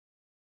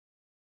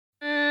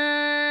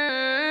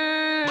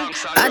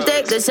I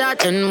take the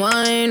shot and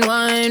wine.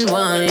 I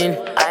wine.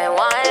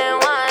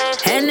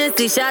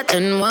 Hennessy shot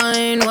and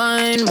wine.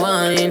 I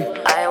wine.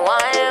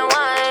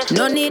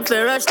 No need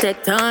for rush,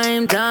 take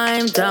time.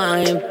 Take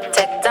time.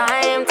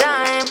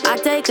 I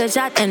take a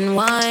shot and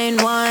wine.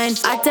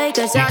 I take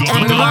a shot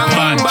and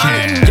wine.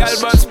 Girl,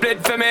 but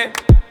split for me,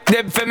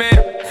 dip for me.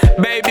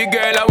 Baby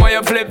girl, I want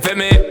you flip for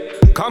me.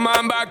 Come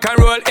on back and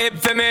roll it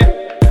for me.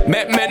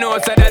 Make me know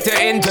so that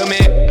you're into me.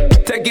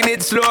 Taking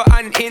it slow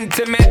and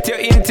intimate. Your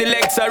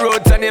intellect's a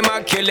roots and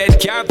immaculate.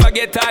 Can't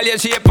forget all your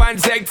shape and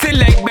sexy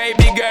leg.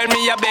 Baby girl,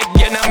 me a beg,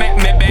 you know make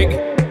me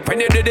beg. When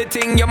you do the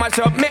thing, you mash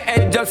up me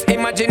head. Just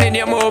imagining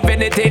you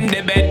moving it in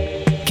the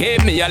bed.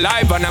 Keep me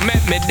alive and I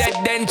make me dead.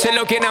 Then she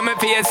looking at my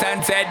face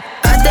and said,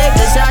 I take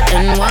the shot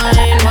and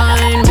wine.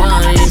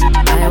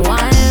 I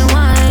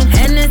wine.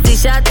 Hennessy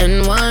shot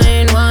and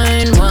wine.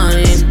 I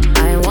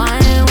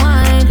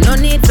wine. No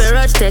need for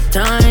rush, take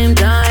time.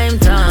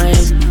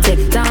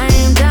 Take time.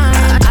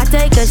 I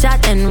take a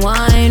shot and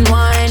wine.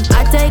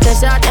 I take a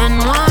shot and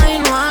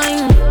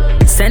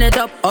wine. Send it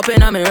up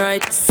in on me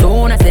right.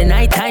 Soon as the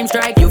night time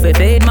strike, you fi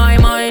fade my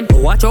mind.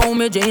 Watch how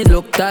me jeans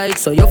look tight,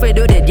 so you fi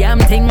do the damn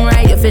thing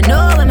right. You fi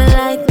know what me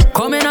like.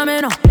 Come in on me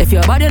now, if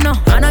your body know.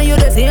 I know you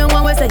the same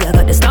one we say you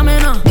got the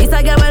stamina. This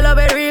I get well love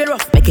it real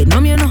rough, make it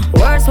numb you know.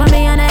 Works for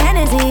me on the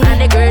Hennessy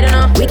and the grade you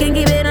know. We can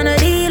keep it on the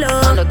deal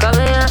on the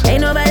cover yeah.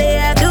 Ain't nobody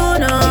have to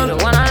know. You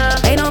the one I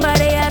love. Ain't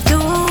nobody have to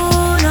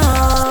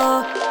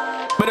know.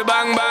 but a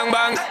bang bang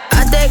bang.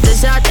 I take the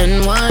shot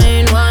and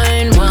wine.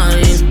 I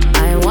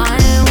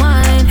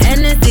wine.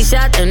 Hennessy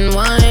shot and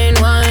wine.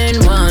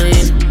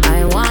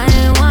 I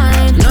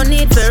wine. No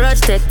need for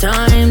rush, take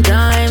time.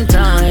 Take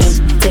time.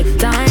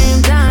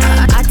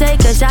 I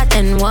take a shot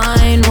and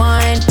wine.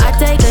 I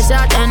take a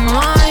shot and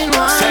wine.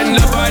 Send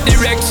love our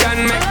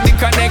direction, make the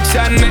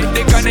connection.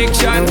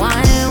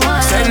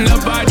 Send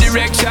love our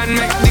direction,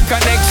 make the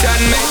connection.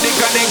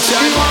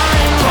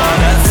 All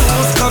that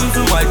sauce come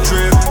to my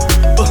trip.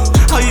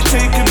 How you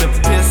taking the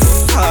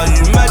piss? How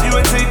you mad you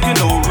ain't taking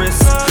no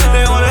risks?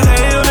 They wanna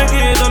hate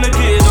on the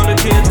kid,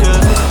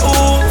 cause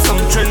ooh, some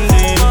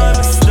trendy.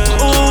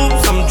 Ooh,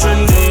 some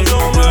trendy.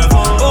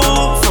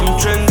 Ooh, some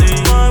trendy.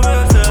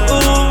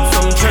 Ooh,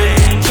 some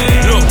trendy.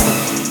 Look,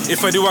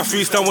 if I do a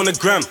freestyle on the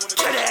gram,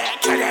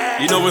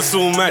 you know it's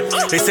all mad.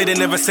 They say they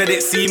never said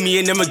it, see me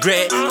and them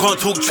regret it. Can't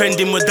talk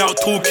trending without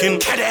talking.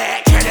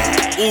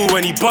 Ooh,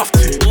 when he buffed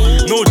it.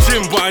 No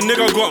gym, but a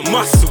nigga got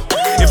muscle.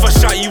 If I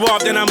shut you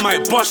up, then I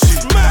might bust you.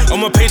 On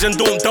my page and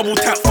don't double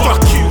tap, fuck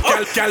you.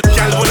 Gal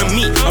wanna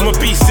meet, I'm a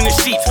beast in the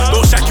sheets.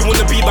 Don't shack you on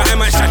the beat, but I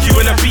might shack you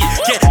in a beat.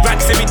 Get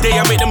racks every day,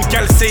 I make them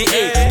gal say,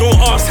 hey. Don't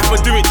ask how I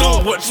do it,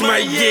 don't watch my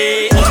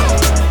yeah.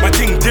 My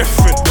thing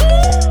different.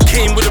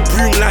 Came with a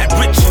broom like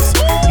witches.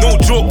 No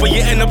joke, but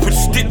you end up with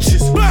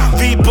stitches.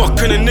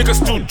 V-Buck and a nigga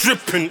still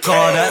dripping.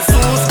 All that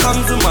sauce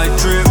come to my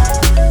drip.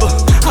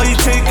 How you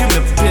taking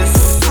the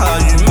piss? How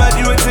you mad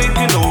you ain't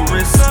taking no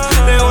risks?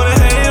 They wanna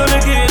hate on the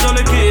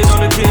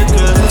kid,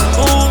 cause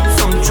ooh,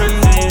 some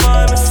trendy.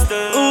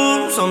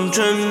 Ooh, some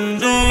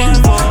trendy.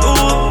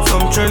 Ooh,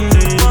 some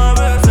trendy.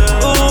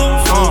 Ooh,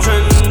 some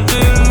trendy.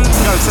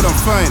 Girl said I'm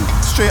fine,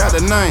 straight out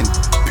the 9.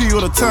 Pee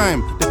all the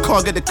time, the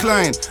car get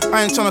declined.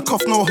 I ain't tryna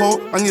cough no hoe,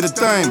 I need a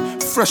dime.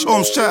 Fresh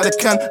arms straight out the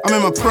can, I'm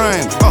in my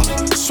prime.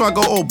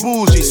 Swagger all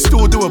bougie,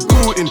 still do a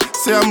booting.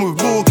 Say I move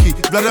bulky,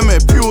 blood I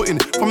met Putin.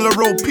 From the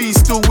road P,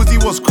 still Wizzy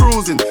was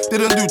cruising.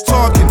 Didn't do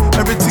talking,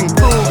 everything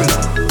proven.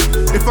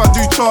 If I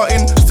do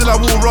charting, still I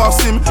will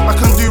rasp him. I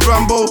can do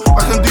Rambo,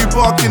 I can do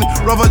barking.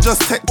 Rather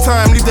just take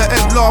time, leave the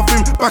head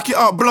laughing. Back it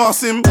up,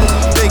 blast him.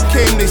 They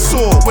came, they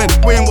saw, when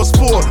Wayne was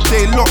 4.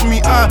 They locked me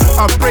out,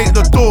 I break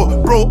the door.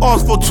 Bro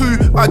asked for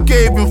 2, I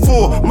gave him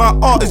 4. My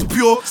art is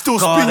pure, still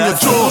spin your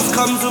jaw.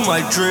 Come to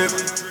my drip.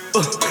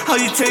 How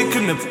you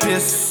taking the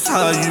piss?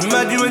 How you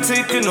mad you ain't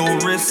taking no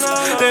risks?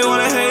 They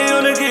wanna hate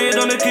on the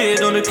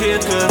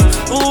kid,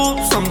 cause ooh,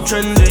 some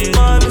trendy.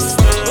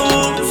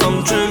 Ooh,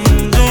 some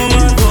trendy.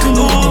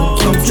 Ooh,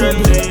 some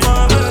trendy.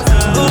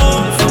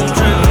 Ooh, some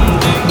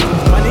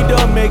trendy. Money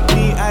don't make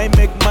me, I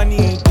make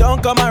money.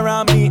 Don't come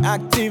around me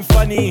acting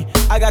funny.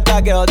 I got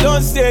a girl,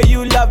 don't say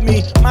you love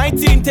me. My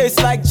team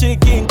tastes like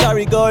chicken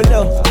curry. Go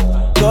low,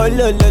 go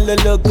low,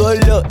 go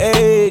low,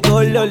 hey,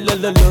 go low,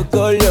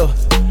 go low.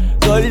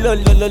 Go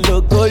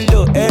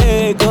low,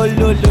 hey, go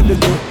low.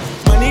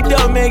 Money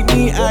don't make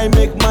me, I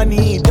make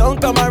money.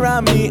 Don't come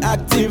around me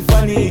acting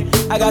funny.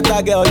 I got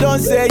a girl, don't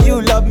say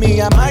you love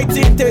me. And my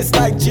team tastes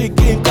like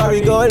chicken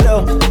curry. Go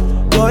low,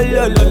 go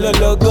low,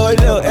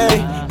 hey.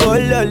 Go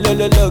low,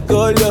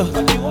 go low.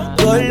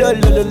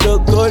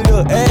 Go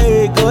low,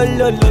 hey. Go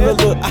low.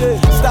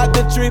 Start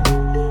the trip.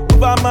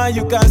 Superman,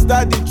 you can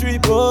start the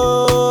trip,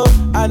 oh.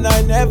 And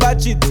I never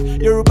cheat.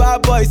 Yoruba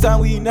boys and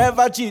we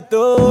never cheat,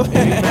 oh.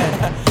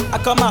 I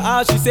come my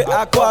house, she say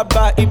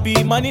Aquaba. It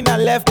be money not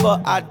left for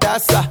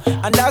Adasa.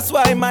 And that's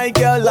why my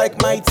girl like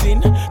my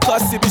teen.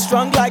 Cause it be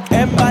strong like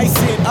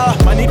M-Bison.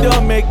 Money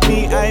don't make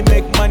me, I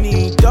make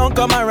money. Don't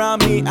come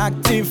around me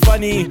acting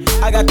funny.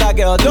 I got that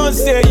girl, don't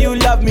say you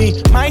love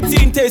me. My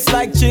teen tastes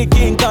like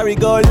chicken curry.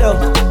 Go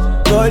low,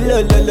 go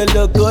low, low, low,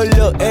 low, go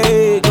low.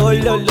 Hey, go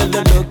low, low,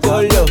 low, low,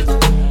 go low.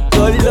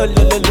 Go low,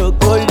 low, low, low,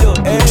 go low.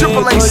 Hey,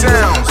 Triple A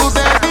sounds. Oh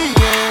baby,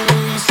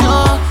 yeah, it's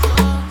your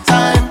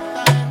time.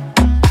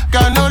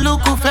 Got no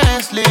look who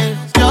face, live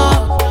your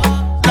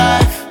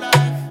life.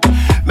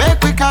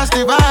 Make we cast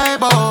the vibe,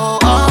 oh,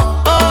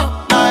 oh,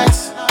 oh,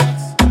 nice.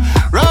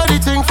 Roll the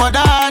thing for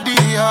daddy,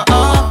 oh,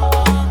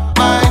 oh,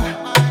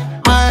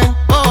 mine,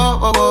 oh,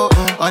 oh, oh.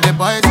 All the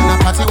boys in the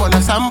party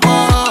wanna sample.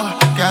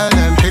 Girl,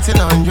 them hitting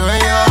on you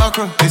and your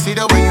crew. They see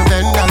the way you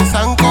bend and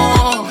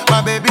sanko.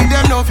 My baby,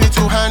 them no fit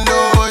to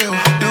handle you.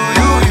 Do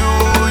you.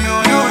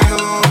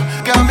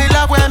 Girl, me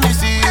love when me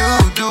see you.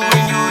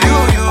 Doing you.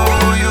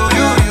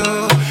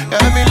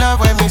 Girl, me love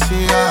when me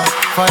see you.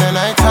 For the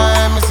night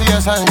time, me see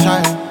your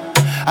sunshine.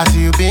 I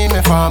see you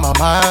beaming from a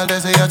mile. They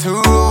say you're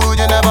too rude,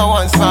 you never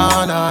once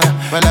found on.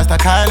 Well, that's the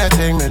kind of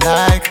thing me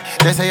like.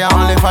 They say you're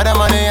only for the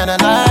money and the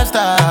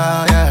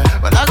lifestyle, yeah.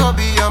 But I go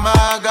be your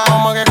maga.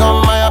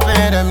 Come my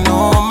pay them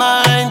no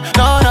mind.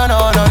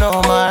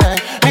 No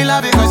mind. Me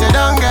love you cause you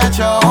don't get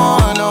your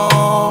own,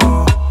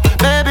 no.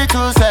 Baby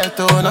too set,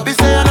 oh. No be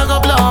say I no go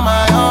blow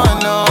my own,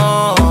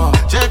 no.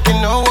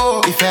 Checking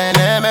no, if I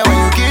name when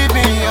you give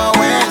me your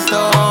waist,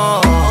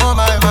 oh. Oh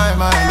my.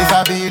 If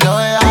I be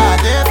loyal, I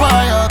did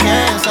for your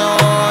case, oh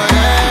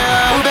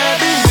yeah. Oh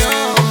baby,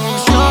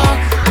 it's your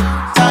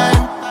time.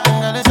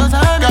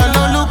 Girl,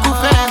 no look who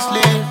face,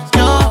 live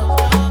your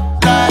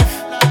life.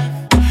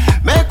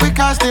 Make we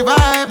cast the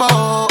vibe,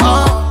 oh,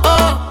 oh,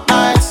 oh,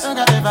 nice.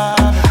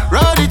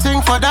 Roll the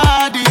thing for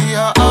daddy,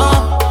 oh,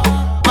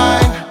 oh,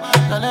 mine,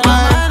 oh,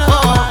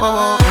 oh,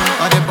 oh.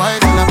 All the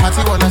boys in the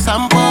party wanna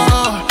sample.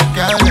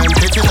 Girl, them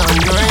hitting on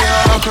you and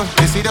your crew.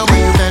 They see the way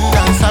you bend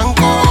and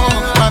sanko.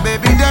 My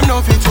baby, them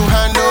no fit to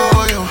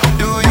handle you.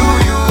 Do you.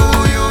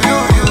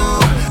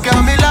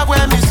 Girl, me love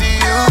when me see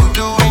you.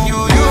 Doing you.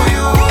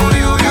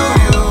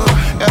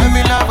 Girl,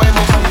 me love when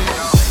me see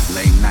you.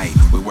 Late night,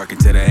 we working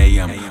to the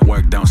AM.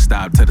 Work don't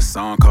stop till the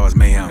song cause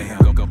mayhem.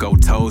 Go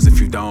toes if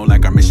you don't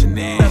like our mission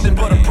in.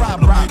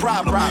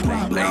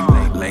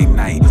 Late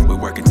night, we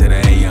working to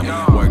the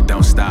AM. Work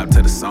don't stop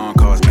till the song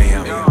cause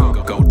mayhem.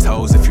 Go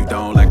toes if you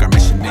don't like our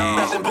mission in.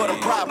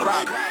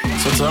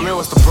 So tell me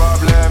what's the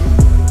problem?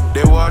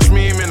 They watch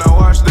me, man, I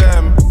watch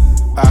them.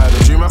 I had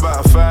a dream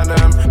about to find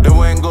them. They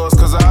went ghost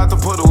cause I had to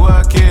put the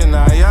work in.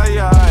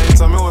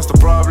 Tell me what's the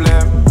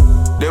problem?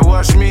 They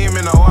watch me,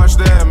 man, I watch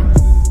them.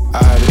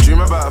 I had a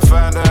dream about to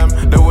find them.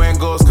 They went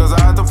ghost cause I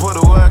had to put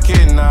the work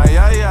in. Yo,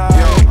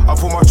 I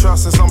put my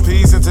trust in some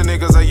peace into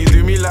niggas that you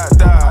do me like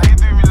that.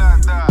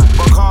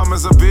 But calm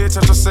as a bitch,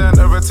 I just sent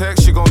her a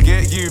text, she gon'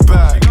 get you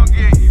back.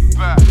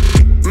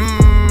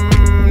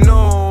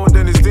 No,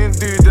 Dennis didn't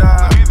do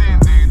that.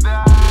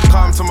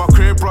 Come to my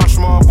crib, brush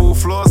marble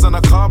floors and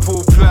I can't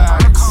pull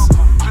plaques.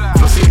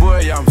 Flossy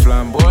boy, I'm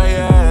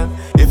flamboyant.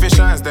 If it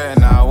shines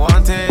then I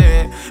want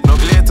it. No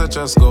glitter,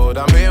 just gold.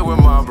 I'm here with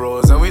my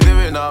bros and we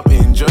living up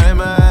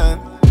enjoyment.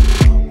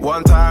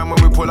 One time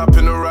when we pull up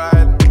in the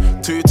ride,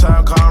 2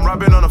 time calm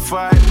rubbing on a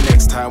fight.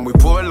 Next time we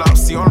pull up,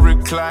 see on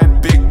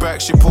recline. Big back,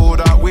 she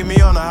pulled out with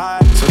me on a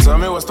high. So tell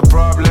me what's the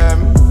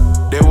problem?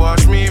 They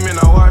watch me, man,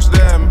 I watch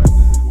them.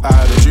 I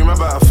had a dream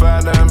about to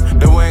find them.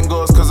 They went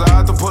ghost cause I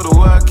had to put the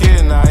work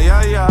in.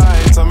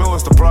 Tell me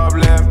what's the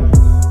problem?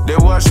 They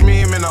watch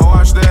me, man, I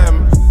watch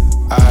them.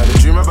 I had a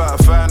dream about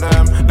to find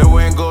them. They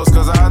went ghost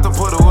cause I had to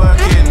put the work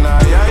in.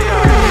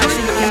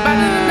 She looking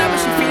better than ever,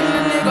 she feeling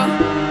a nigga.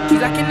 She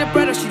lacking the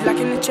bread or she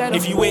lacking the cheddar.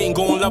 If you ain't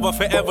gon' love her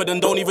forever, then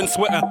don't even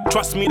sweat her.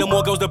 Trust me, the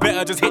more girls the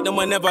better. Just hit them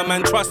whenever,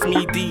 man. Trust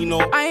me, Dino.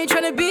 I ain't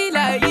tryna be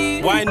like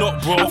you. Why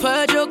not, bro? I've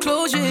heard your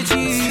closure,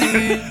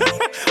 G.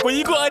 When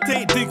you gotta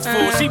take dicks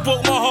for, she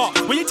broke my heart.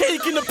 When you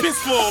taking the piss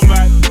for,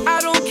 man? I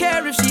don't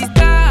care if she's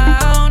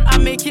down.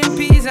 I'm making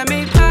peas, I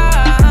make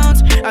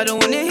pounds. I don't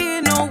wanna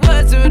hear no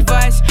words of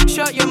advice.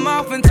 Shut your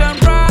mouth and turn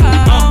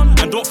round.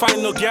 And don't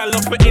find no gal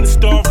off an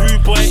Insta,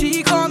 rude boy.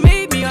 She can't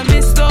make me a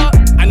mister.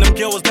 And them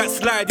girls that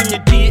slide in your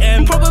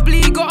DM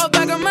probably got a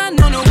bag of man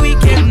on a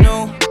weekend,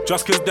 no.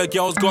 Just cause the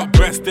girls got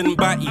breast and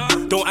batty,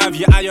 don't have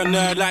your eye on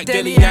her like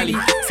Deli Alley.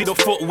 See the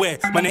footwear,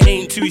 man, it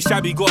ain't too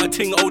shabby. Got a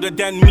ting older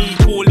than me,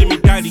 calling me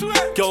daddy.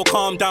 Girl,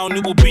 calm down,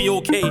 it will be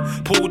okay.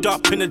 Pulled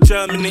up in a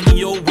German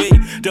EO way.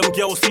 Them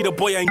girls see the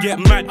boy and get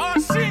mad.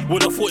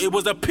 Would've thought it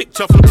was a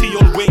picture from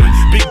Tion Way.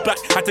 Big back,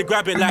 had to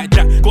grab it like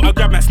that. Gotta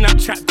grab my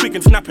Snapchat quick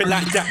and snap it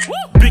like that.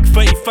 Big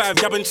 35,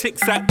 grabbing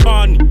chicks at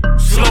Barney.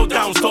 Slow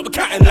down, stop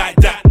catting like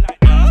that.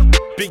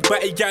 Big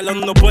batty gal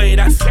on the boy,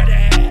 that's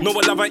no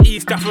one love an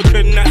East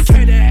African, that's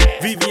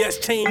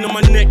VVS chain on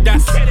my neck,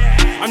 that's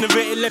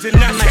underrated legend,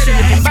 that's she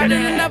looking better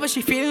than ever,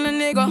 she feeling a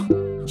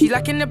nigga. She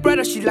lacking the bread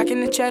or she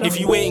lacking the cheddar. If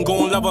you ain't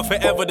gon' love her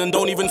forever, then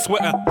don't even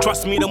sweat her.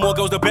 Trust me, the more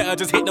girls the better.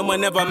 Just hit them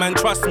whenever, man.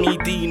 Trust me,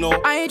 Dino.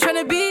 I ain't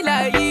tryna be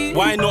like you.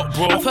 Why not,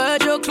 bro? I've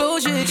heard your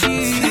closure,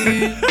 cheese.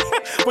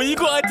 When you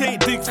gotta take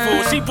dicks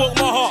for, she broke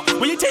my heart.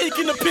 When you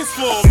taking the piss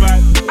for,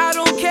 man? I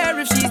don't care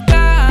if she's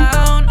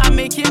down. I'm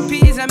making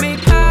peas, I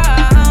make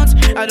pounds.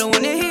 I don't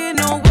wanna hear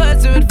no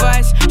words of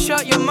advice.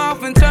 Shut your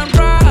mouth and turn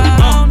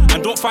round.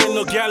 And don't find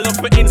no girl up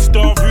for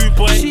Insta, rude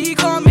boy. She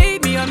can't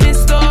make me a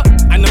mister.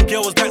 And them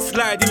girls that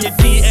slide in your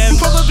DM.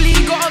 Probably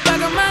got a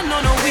bag of man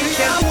on a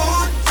weekend. I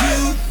want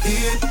you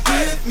here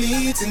with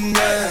me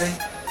tonight.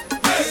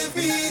 With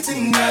me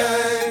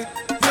tonight.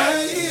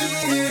 Right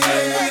here.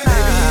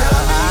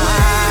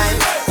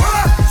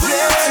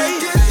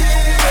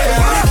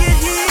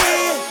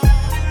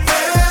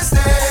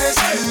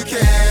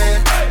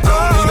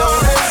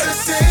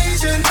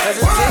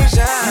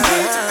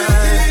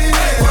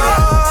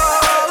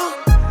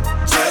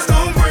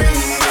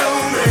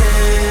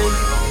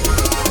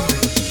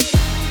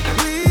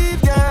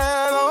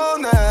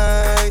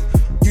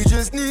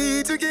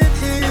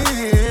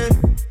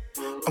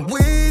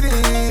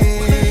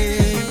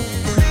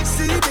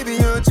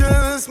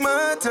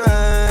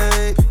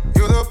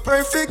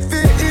 Perfect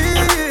fit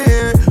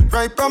here,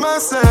 right by my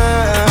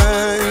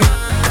side.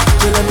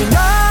 So let me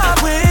know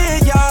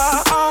when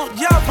you're on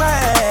your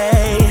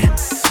way,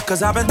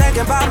 'cause I've been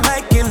thinking about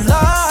making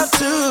love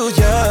to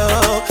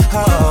you.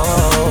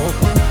 Oh.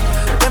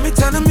 Let me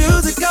turn the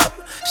music up.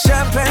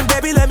 Champagne,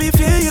 baby, let me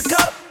fill your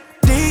cup.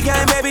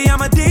 D-game, baby,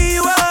 I'ma D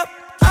you up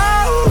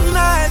all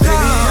night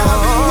long. Baby,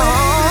 I've been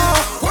waiting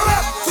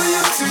for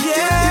you to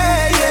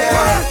get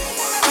here.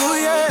 Oh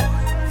yeah,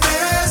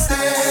 fast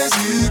as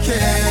you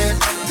can.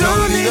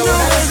 Don't need no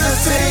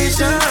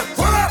hesitation.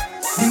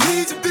 You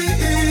need to be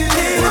here.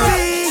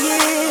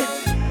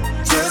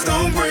 Just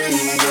don't bring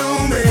your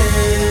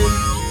man.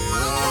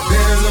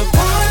 There's a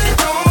party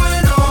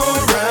going on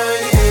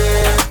right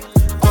here.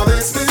 All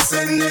that's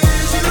missing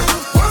is you.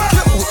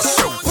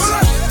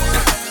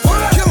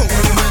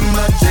 And when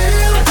my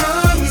jail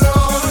comes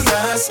on,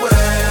 I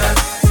swear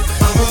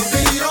I'ma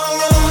be all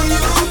on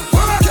you.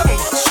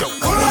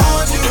 I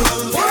want you,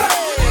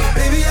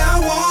 baby. I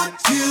want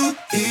you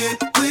here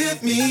with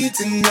me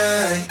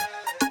tonight.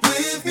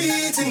 With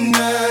me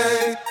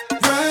tonight,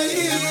 right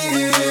here.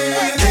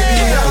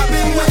 Baby, I've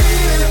been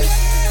waiting.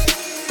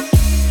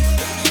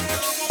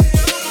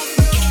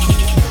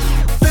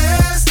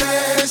 Fast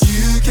as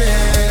you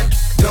can.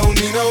 Don't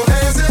need no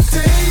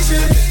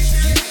hesitation.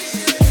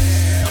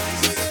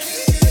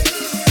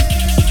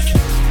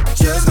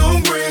 Just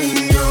don't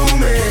bring your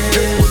man.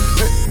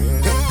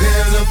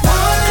 There's a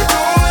party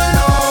going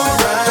on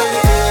right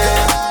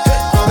here.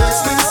 All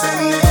that's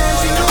missing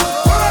is you.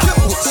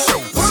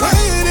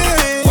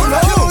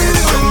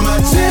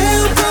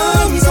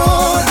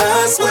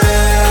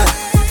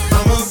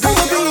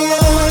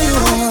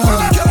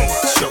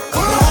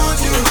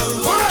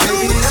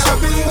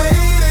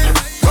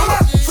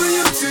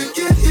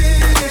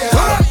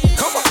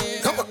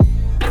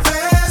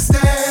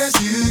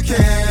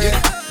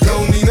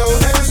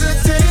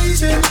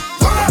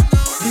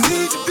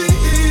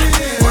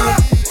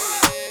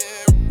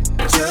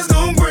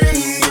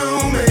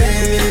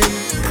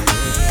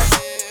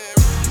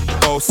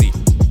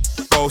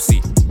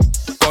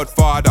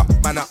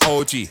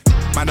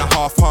 Man a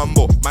half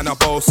humble, man a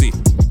bossy.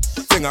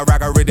 Fling a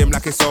rag a rhythm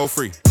like it's all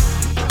free.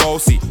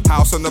 Bossy,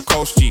 house on the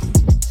coast G.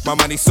 My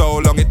money so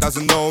long it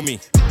doesn't know me.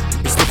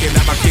 It's looking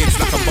at my kids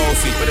like I'm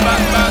bossy. Bang,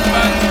 bang,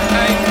 bang,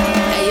 hey.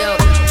 Hey yo,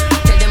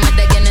 tell them what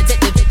they're gonna take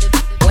the.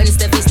 When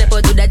Steffi step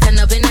out, do that turn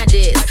up in a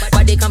dish.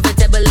 Body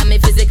comfortable, I'm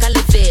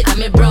physically fit.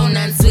 I'm a brown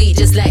and sweet,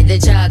 just like the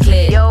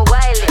chocolate. Yo,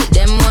 Wiley,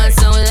 them ones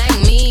sound like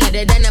me.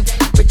 Other than a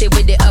pretty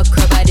with the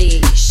upper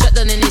body. Shut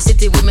down in the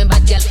city with me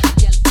bad girl.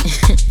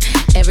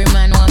 Every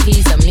man want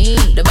piece of me.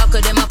 The back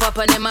of them up, up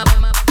and them up.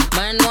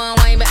 Man want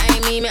wine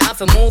behind me have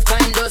to move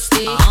kind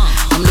dusty.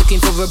 I'm looking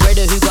for a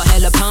brother who got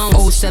hella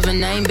pounds.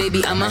 079,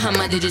 baby, I'm a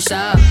hammer, did you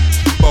shop?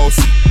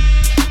 Bossy,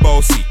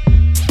 bossy,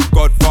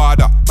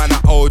 Godfather, man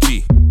a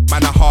OG.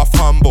 Man a half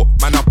humble,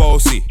 man a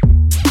bossy.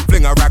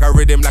 Fling a rag a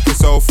rhythm like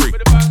it's all free.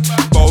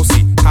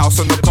 Bossy, house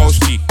on the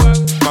coast G.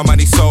 My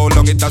money so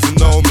long it doesn't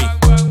know me.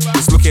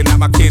 It's looking at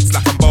my kids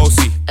like I'm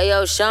bossy. Hey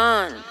yo,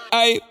 Sean.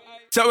 Hey.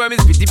 So when me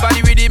spitty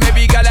party with it,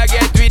 maybe gala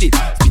get with it.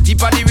 Spitty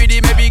party with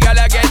it, maybe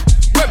gala get.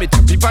 When me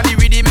tappy party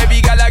with it,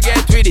 maybe gala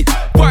get with it.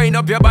 Wind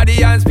up your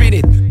body and spin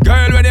it.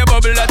 Girl, when you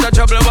bubble, that's a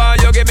trouble. Why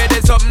you give me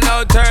this something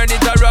now? Turn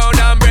it around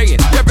and bring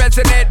it. You're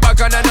pressing it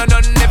back on and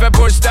on. If you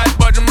push that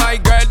button, my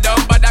girl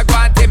down, but I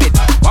can't tame it.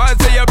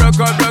 Once you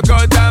broke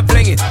out and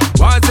fling it.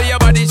 Once your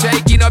body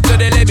shaking up to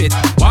the limit.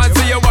 Once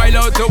you wild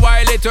out to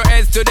wild it to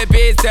S to the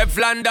base, F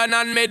London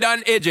and mid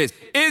on edges.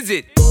 Is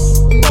it?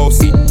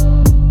 Bossy,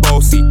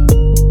 bossy.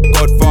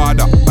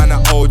 Godfather, man a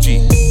OG.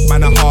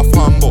 Man a half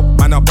humble,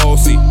 man a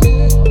bossy.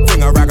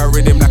 Fling a rag a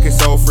rhythm like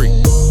it's all free.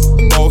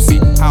 Bossy,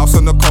 house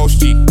on the coast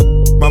G.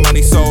 My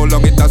money so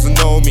long it doesn't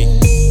know me.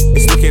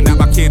 It's looking at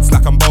my kids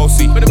like I'm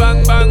bossy.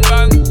 Bang, bang,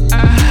 bang.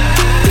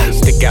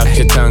 Stick out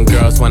your tongue,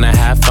 girls wanna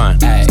have fun.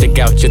 Stick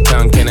out out your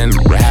tongue, can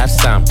a have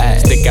some?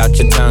 Stick out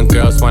your tongue,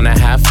 girls wanna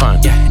have fun.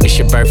 It's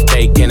your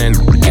birthday, can a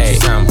get you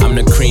some? I'm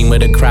the cream of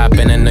the crop,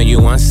 and I know you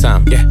want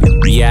some.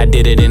 Yeah, I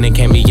did it and it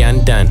can't be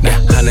undone.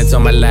 Hundreds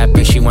on my lap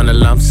and she wanna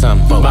lump sum.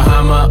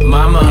 Bahama,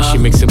 mama, and she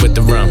mix it with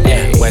the rum.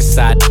 West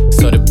side,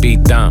 so the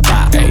beat dump.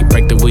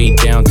 Break the weed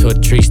down to a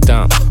tree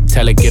stump.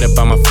 Tell her get up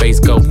on my face,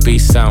 go be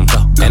some.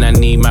 And I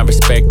need my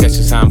respect, that's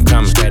just how I'm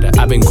coming.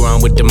 I've been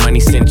growing with the money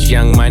since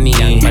young money.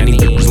 Money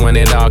bitches want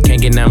it all,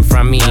 can't get nothing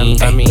from me.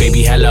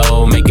 Baby,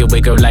 hello, make it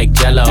wiggle like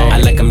jello. I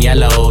like them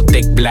yellow,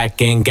 thick,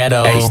 black, and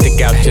ghetto. Stick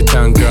out your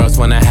tongue, girls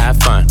wanna have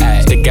fun.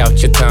 Stick out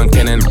your tongue,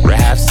 can a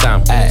have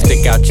some?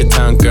 Stick out your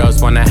tongue,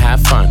 girls wanna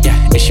have fun.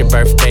 It's your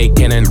birthday,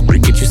 can a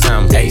get you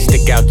some?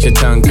 Stick out your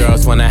tongue,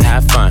 girls wanna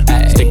have fun.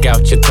 Stick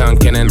out your tongue,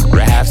 can a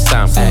have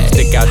some?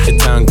 Stick out your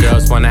tongue,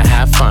 girls wanna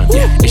have fun.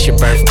 It's your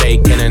birthday,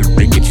 can a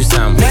get you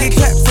some? Make it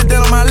clap, sit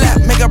down on my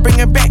lap, make her bring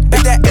it back.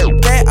 Make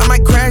that, I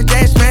might crash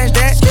that, smash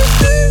that.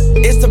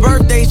 It's the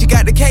birthday, she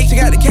got the cake, She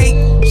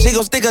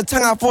gon' stick her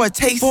tongue out for a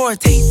taste,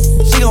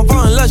 She gon'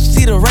 fall in love, she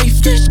see the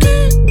race.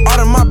 All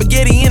the my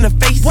spaghetti in the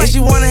face. If she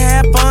wanna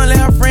have fun, let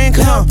her friend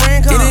come.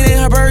 It ain't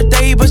her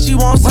birthday, but she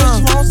wants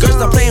some. Girl,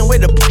 stop playing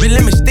with the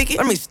let me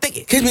stick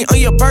it. Kiss me on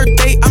your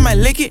birthday, I might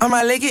lick it.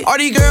 All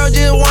these girls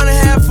just wanna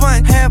have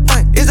fun.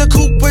 It's a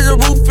coupe with a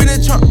roof in the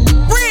trunk.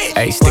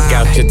 Stick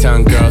out your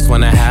tongue, girls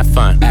wanna have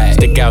fun.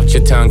 Stick out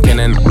your tongue, can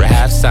a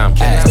have some?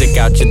 Stick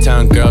out your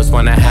tongue, girls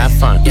wanna have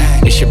fun.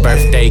 It's your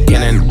birthday,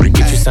 can a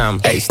get you some?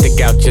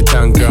 Stick out your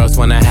tongue, girls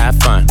wanna have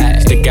fun.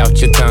 Stick out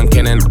your tongue,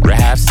 can a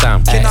have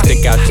some?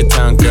 Stick out your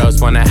tongue, girls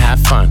wanna have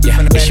fun.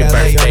 It's your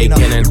birthday,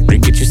 can a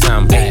get you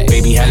some?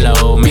 Baby,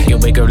 hello, make it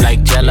wiggle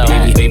like jello.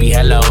 Baby,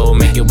 hello,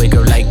 make it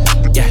wiggle like.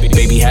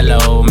 Baby,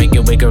 hello, make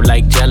it wiggle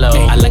like jello.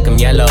 I like them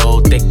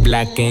yellow, thick,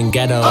 black, and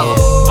ghetto.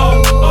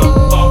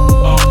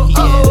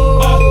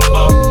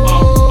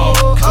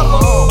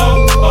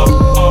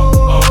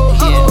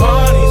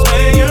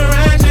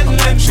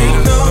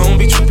 Don't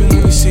be tripping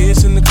when you see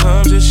us in the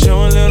club. Just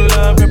show a little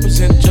love,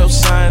 represent your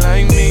side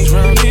like me.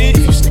 Round here,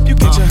 if you slip, you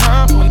get your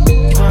hop on.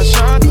 Try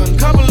shotgun,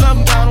 couple of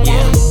them got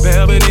one.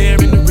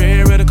 Belvedere in the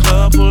rear of the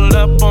club, pulled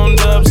up on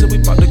dubs, so we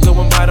bout to go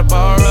and buy the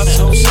bar up.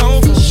 So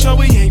for sure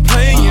we ain't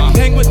playing,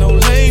 hang with no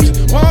lames,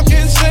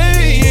 walking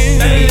saying,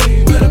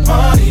 hey, where the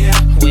party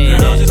at?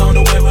 Girls is on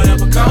the way with a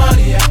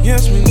Bacardi at.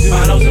 Yes we do.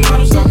 Models and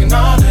models talking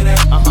all of that.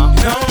 You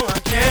know I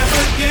can't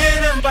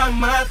forget about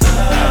my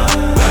love.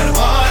 Where the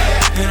party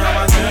at? And all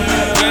my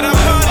girls. Where the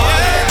party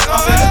at?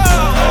 Where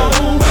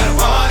the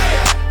party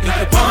at? If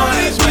the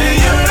party's where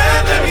you're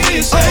at, let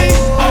me say.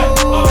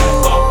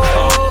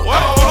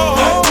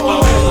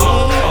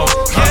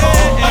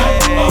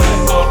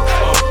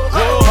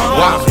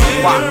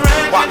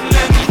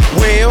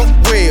 Well,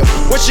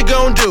 what you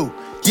gon' do?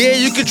 Yeah,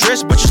 you can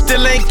dress, but you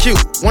still ain't cute.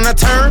 When I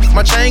turn,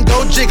 my chain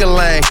go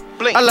jiggling.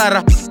 A lot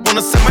of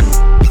wanna say my.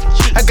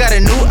 I got a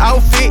new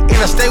outfit and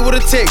I stay with a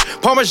tick.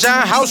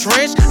 Parmesan house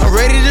ranch, I'm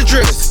ready to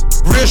dress.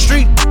 Real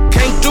street,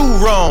 can't do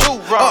wrong.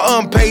 A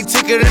unpaid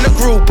ticket in a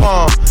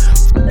Groupon.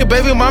 Your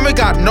baby mama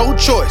got no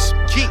choice.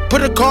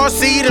 Put a car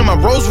seat in my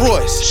Rolls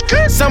Royce.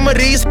 Some of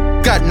these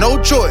got no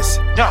choice.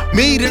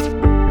 Me,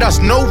 that's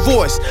no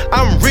voice.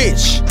 I'm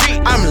rich,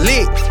 I'm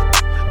lit.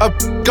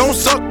 Gon'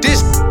 suck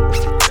this.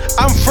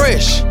 I'm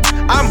fresh,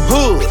 I'm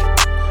hood.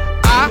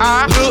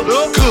 I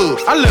look good.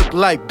 I look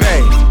like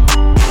bae.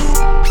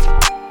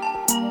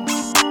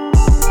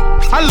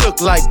 I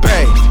look like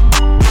bae.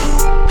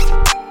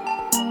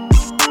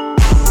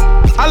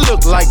 I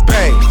look like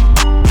bae.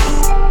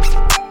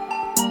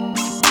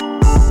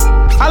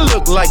 I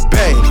look like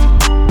bae.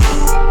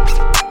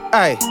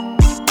 Ay,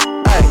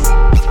 ay.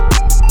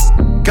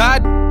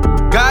 God,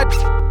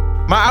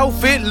 my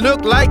outfit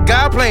look like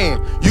God playing.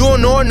 You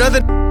don't know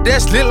another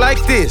that's lit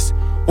like this.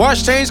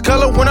 Watch change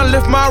color when I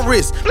lift my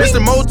wrist. It's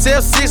the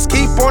Motel 6,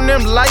 keep on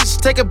them lights.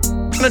 Take a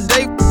on a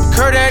date,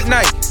 Kurt at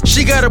night.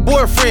 She got a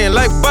boyfriend,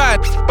 like bye,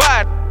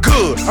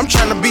 good. I'm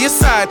tryna be a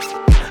side.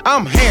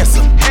 I'm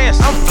handsome,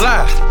 I'm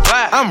fly,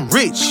 I'm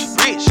rich,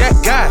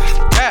 that guy.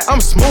 I'm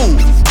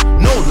smooth,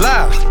 no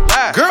lie.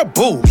 Girl,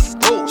 boo,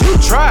 you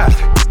try.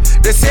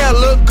 They say I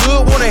look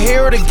good, wanna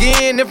hear it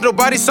again. If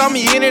nobody saw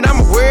me in it,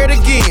 I'ma wear it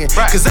again.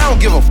 Cause I don't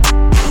give a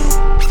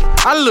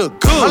I look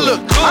good. I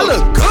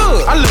look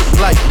good. I look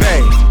like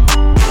bae.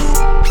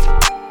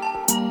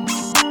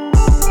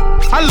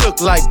 I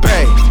look like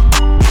bae.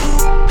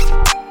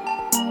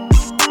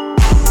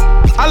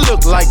 I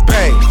look like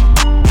bae.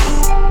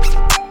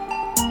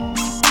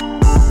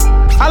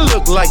 I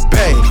look like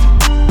bae.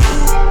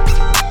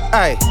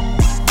 Ay,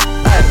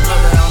 ay.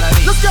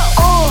 Let's go.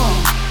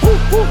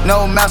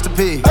 No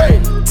masterpiece.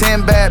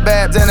 10 bad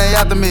babs and they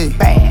after me.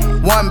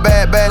 One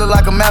bad look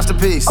like a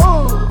masterpiece.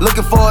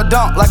 Looking for a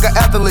dunk like an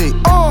athlete.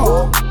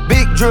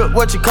 Big drip,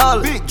 what you call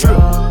it? Big drip.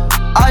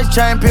 Ice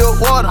chain, pure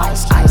water.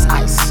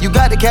 Ice. You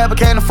got the cab, but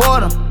can't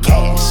afford them.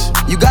 Cash.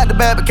 You got the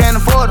bad, but can't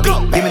afford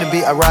them. Give me the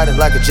beat, I ride it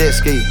like a jet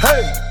ski.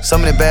 Hey.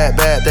 Some of the bad,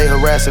 they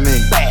harassing me.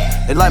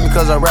 They like me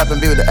cause I rap and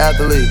be with the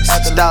athletes.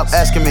 Stop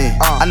asking me,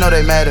 I know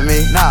they mad at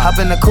me. Hop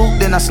in the coupe,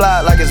 then I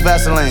slide like it's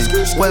Vaseline.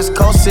 West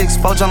Coast 6,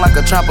 poach on like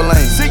a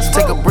trampoline.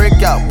 Take a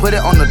brick out, put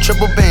it on the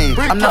triple beam.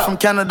 I'm not from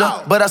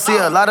Canada, but I see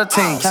a lot of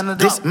teams.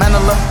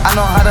 Dismantle her, I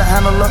know how to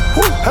handle her.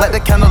 Light the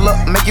candle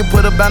up, make you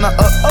put a banner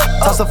up.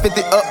 Toss a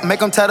 50 up, make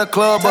them tie the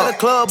club up.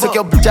 Took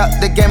your bitch out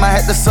the game, I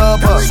had to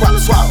sub her.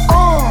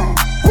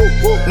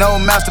 No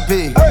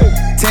masterpiece.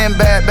 10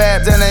 bad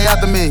babs and they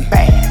after me.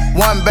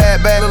 One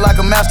bad bag look like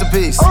a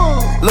masterpiece.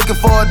 Looking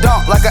for a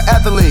dunk like an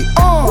athlete.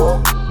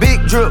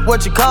 Big drip,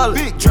 what you call it?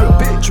 Big drip.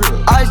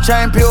 Ice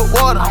chain, pure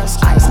water.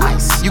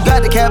 Ice. You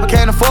got the cab, but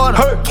can't afford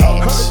it.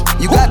 Cash.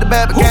 You got the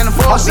bad, but can't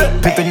afford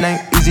it. Pick the name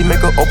easy, make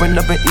her open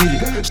up and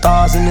eat it.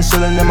 Stars in the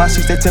ceiling in my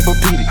seats, they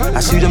Tempur-Pedic. I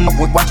see them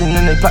watching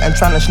and they plotting,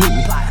 trying to sneak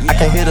me. I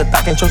can't hear the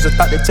thought, can't trust the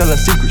thought, they telling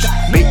secrets.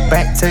 Big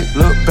bank, take,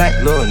 look back,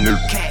 little nigga.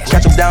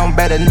 Catch them down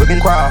bad, that nigga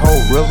can cry a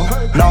whole river.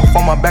 Now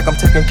on my back, I'm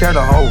taking care of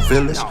the whole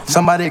village.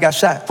 Somebody got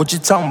shot, what you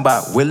talking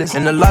about, Willis?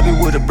 In the lobby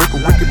with a brick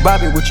of wicked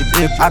Bobby with your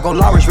dip. I go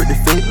Lawrence with the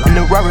fit, in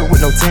the Rari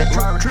with no tent.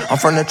 I'm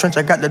from the trench,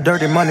 I got the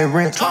dirty money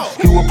rent.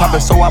 He was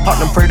poppin', so I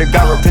popped and pray to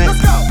God repent.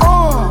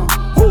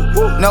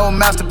 No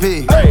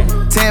masterpiece.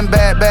 10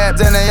 bad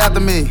babs and they after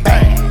me.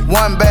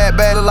 One bad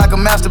bag look like a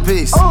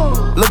masterpiece.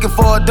 Looking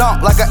for a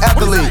dunk like an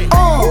athlete.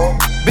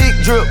 Big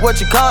drip, what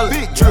you call it?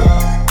 Big drip.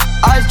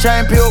 Ice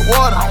chain, pure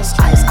water.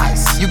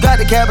 Ice. You got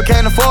the cab, but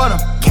can't afford them.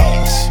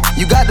 Cash.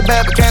 You got the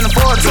bad, but can't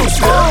afford them.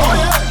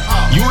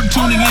 You're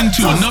tuning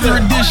into another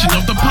edition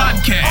of the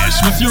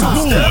podcast with your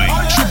boy,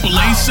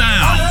 AAA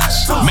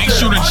Sounds. Make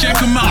sure to check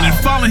him out and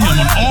follow him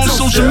on all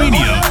social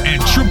media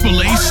at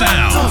AAA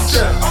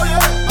Sounds.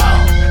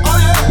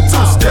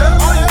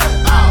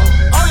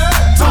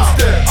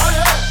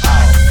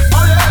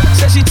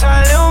 Said she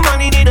tired, little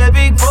money, need a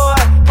big boy.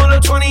 Pull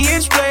up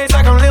 20-inch blades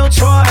like I'm Lil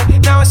Troy.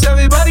 Now it's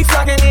everybody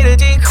flocking, need a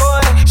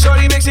decoy.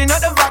 Shorty mixing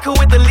up the vodka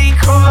with the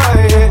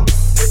liquor.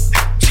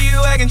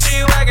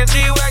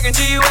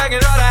 G-Wagon,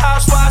 all the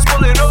housewives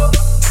pulling up.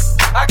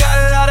 I got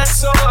a lot of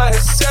toys,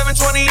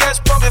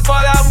 720S pumping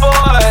Fallout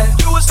Boy.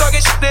 You was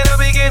talking shit in the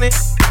beginning,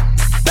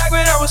 back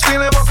when I was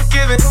feeling more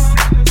forgiving.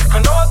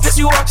 I know I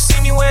pissed you off to see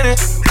me winning.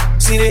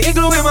 See the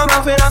igloo in my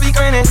mouth and I be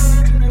grinning.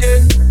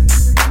 Yeah.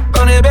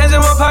 100 bands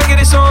in my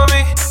pocket, it's on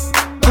me.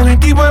 100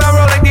 deep when I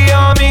roll like the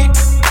army.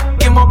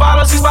 Get more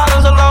bottles, these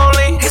bottles are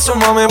lonely. It's a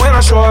moment when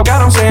I show up,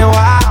 God, I'm saying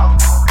wow.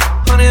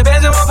 100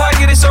 bands in my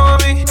pocket, it's on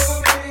me.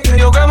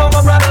 Your grandma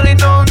probably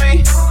know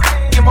me.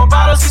 Get more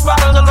bottles, these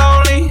bottles are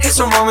lonely. It's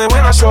a moment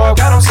when I show up,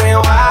 God, I'm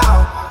saying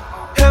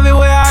wow.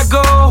 Everywhere I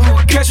go,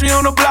 catch me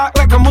on the block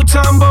like a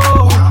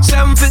Mutombo.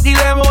 750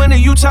 Lambo in the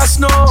Utah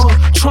snow.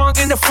 Trunk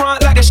in the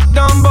front like a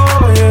Dumbo,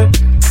 yeah.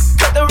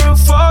 Cut the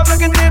roof off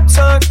like a nip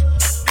tuck.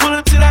 Pull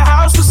up to the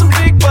house with some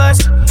big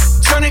butts.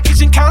 Turn the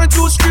kitchen counter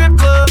to a strip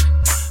club.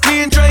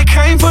 Me and Drake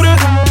came for the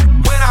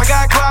when I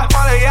got caught,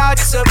 all of y'all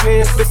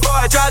disappeared. Before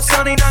I dropped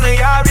Sony, none of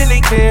y'all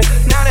really cared.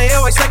 Now they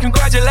always say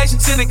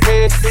congratulations to the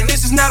kid. And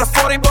this is not a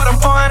 40, but I'm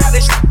pouring out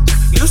this shit.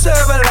 Used to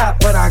have a lot,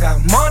 but I got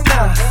more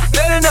now.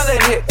 Let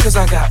another hit, cause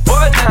I got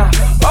bored now.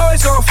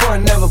 Always going for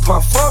it, never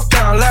pump fourth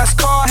down. Last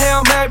call,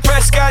 Hail Mary,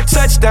 Prescott,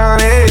 touchdown,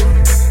 hey.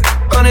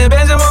 100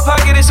 bands in my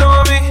pocket, it's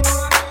on me.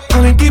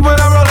 100 deep when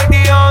I roll like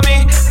the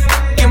army.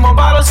 Get more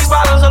bottles, these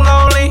bottles are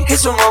lonely.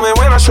 It's a moment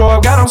when I show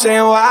up, God, I'm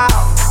saying wow.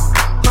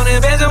 100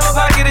 bands in my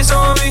pocket, it's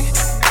on me.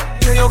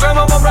 Your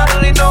grandma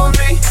probably know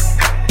me.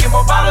 Get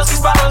more bottles, these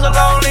bottles are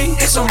lonely.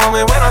 It's a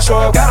moment when I show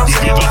up, God, I'm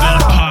saying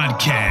wow.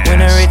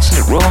 When I reach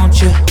the road,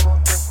 you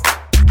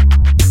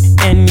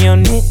and your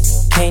knit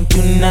can't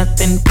do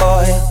nothing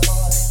for you.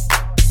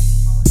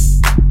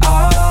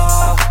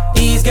 Oh,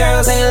 these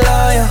girls ain't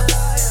loyal.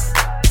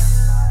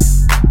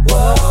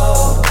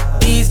 Whoa,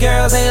 these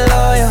girls ain't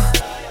loyal.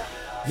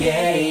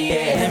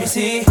 Yeah, let me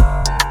see.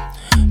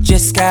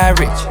 Just got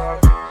rich.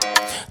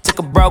 Took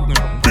a broken.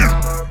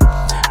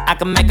 I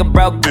can make a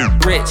broken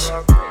rich,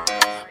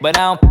 but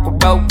I don't fuck a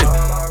broken.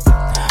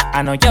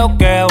 I know your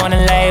girl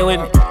wanna lay with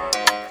me.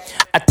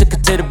 I took her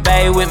to the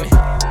bay with me.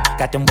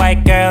 Got them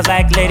white girls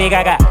like Lady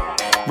Gaga.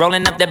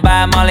 Rolling up that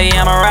by Molly,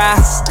 I'm a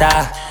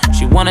Rasta.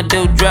 She wanna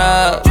do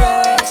drugs,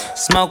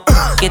 smoke,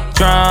 get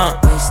drunk.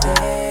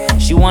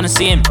 She wanna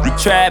see him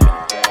trapping,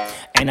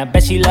 and I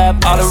bet she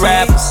love all the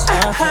rappers.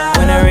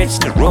 When I reach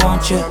the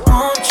want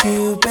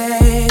you,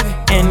 baby.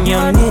 And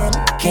your knit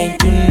can't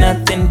do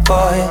nothing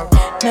for you,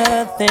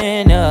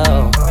 nothing,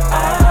 no.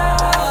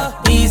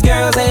 These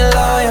girls ain't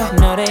loyal,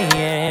 no they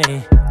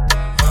ain't.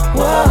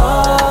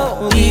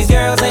 Whoa, these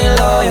girls ain't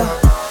loyal.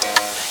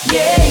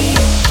 Yeah.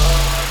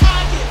 I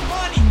get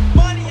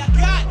money, I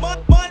got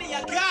money, I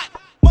got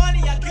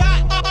money, I got.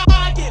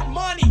 I get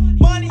money,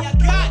 I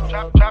got.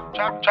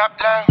 Chop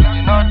down,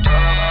 you know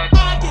that.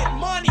 I get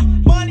money,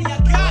 I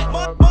got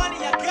money,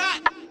 I got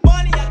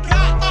money, I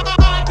got.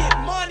 I get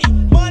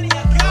money, I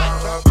got.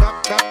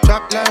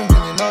 Chop down, you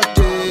know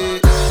that.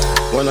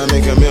 When I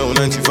make a meal,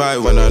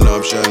 95 when an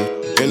option.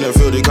 In the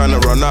field, they kinda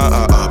run out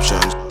of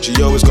options.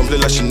 She always complain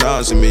like she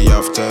not see me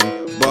often.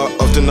 But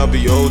often I'll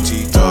be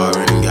OT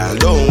tiring. Girl,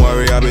 don't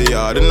worry, I'll be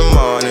out in the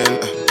morning.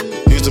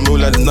 Used to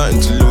move like there's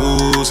nothing to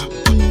lose.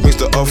 Mix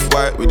the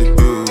off-white with the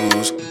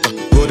hues.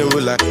 Golden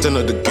with like 10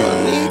 of the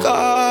girls. Money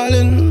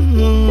calling,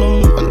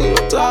 money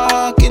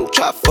talking.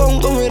 Trap phone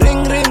going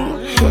ring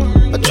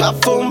ring. A trap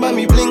phone by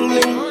me bling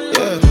bling.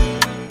 Yeah.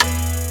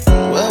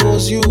 Where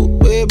was you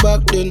way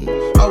back then?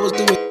 I was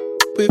doing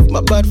with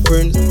my bad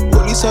friends.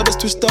 Police had us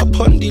twist up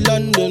on the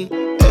London.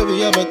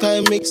 Every other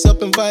time mix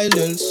up in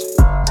violence.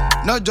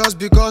 Not just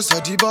because I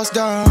D-bust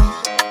down,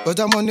 but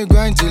I'm on the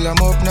grind till I'm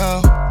up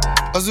now.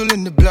 Hustle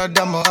in the blood,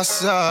 I'm a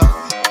hustler.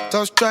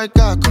 Tough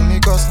striker, come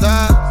make us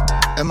start.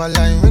 Am I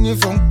line when you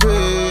from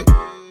grey?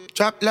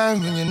 Trap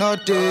line when you're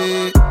not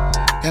there.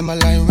 Am I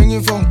line when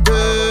you from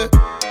grey?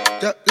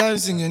 Trap line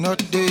singing not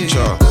there.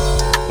 Sure.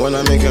 When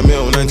I make a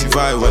meal,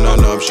 95 when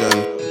an option.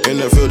 In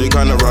the field, they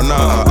kinda run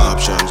out of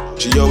options.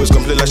 She always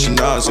complain like she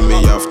not see me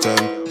often.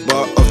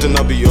 But often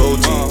I'll be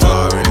OT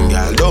tiring.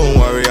 Girl, don't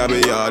worry, I'll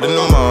be out in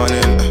the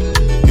morning.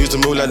 Used to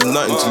move like there's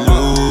nothing to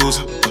lose.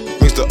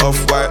 Mix the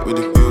off-white with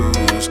the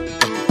hues.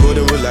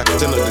 Golden with like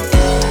 10 of the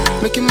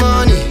girls. Making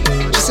money,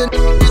 she said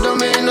you don't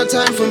make no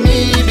time for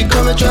me.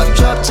 Become a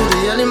trap to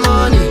the early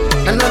morning.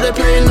 I know they're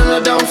praying on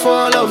the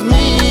downfall of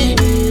me.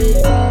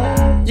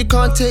 You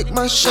can't take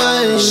my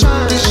shine.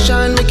 This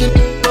shine making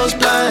those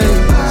blind.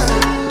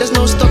 There's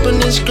no stopping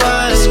this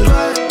grind.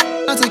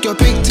 I take your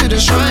pick to the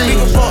shrine.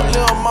 Big fuck,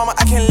 little mama,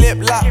 I can lip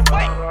lock.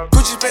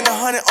 Gucci spend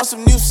 100 on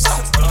some new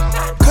socks.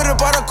 Could've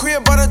bought a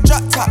crib, bought a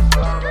drop top.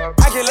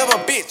 I can love a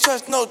bitch,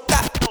 trust no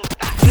doubt.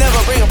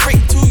 Never bring a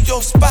freak to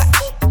your spot.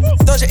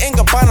 Doja and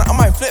Gabbana, I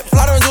might flip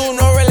flop. I don't do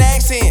no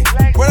relaxing.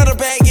 Run out the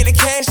bag, get the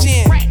cash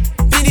in.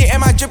 BD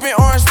and my dripping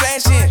orange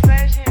flashing.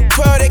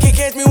 12, they can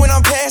catch me when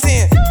I'm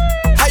passing.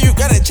 How you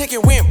got a check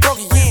it went broke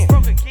again?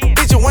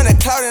 Bitch, you want a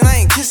cloud and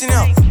I ain't kissing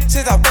them.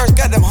 Since I first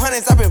got them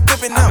hundreds, I've been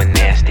flipping them. I'm a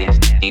nasty,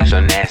 you so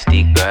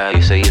nasty, girl.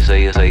 You so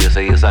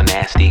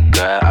nasty,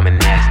 girl. I'm a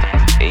nasty,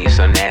 and you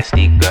so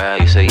nasty, girl.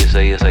 You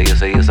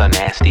so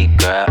nasty,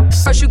 girl.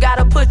 First you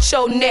gotta put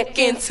your neck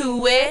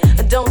into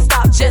it. Don't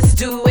stop, just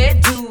do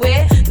it, do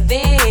it.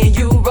 Then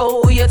you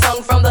roll your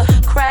tongue from the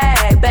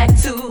crack back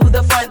to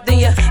the front. Then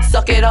you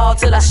suck it all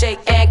till I shake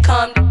and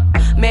come.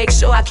 Make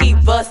sure I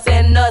keep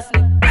bustin' nuts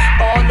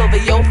all over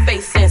your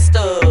face and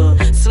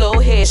stuff. Slow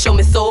head, show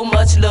me so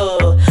much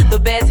love. The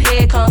best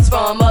head comes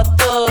from a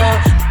thug.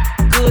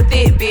 Good,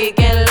 thick, big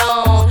and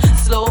long.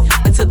 Slow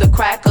until the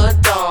crack of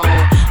dawn.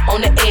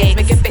 On the edge,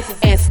 making faces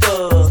and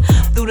stuff.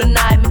 Through the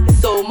night, making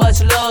so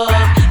much love.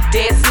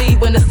 Dead sleep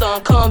when the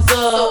sun comes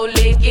up. So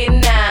lick it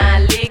now,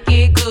 lick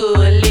it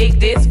good. Lick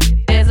this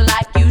just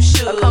like you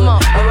should. Come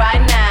on,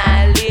 right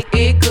now, lick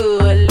it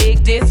good.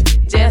 Lick this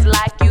just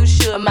like you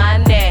should. My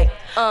neck,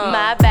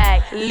 my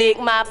back, lick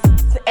my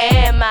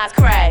and my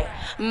crack.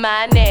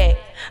 My neck,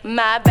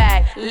 my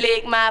back,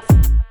 lick my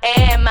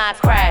and my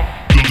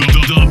crack.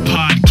 The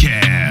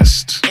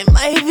podcast. It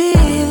might be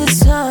this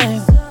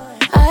time.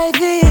 I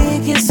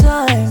think it's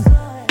time.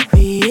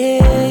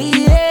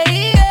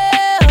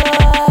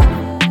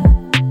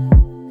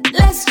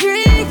 Let's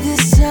drink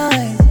this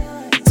time.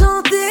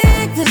 Don't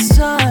think this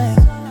time.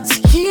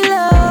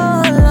 Tequila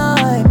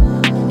lime.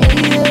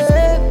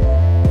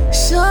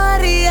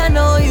 Shorty, I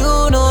know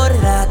you know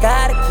that I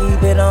gotta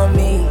keep it on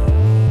me.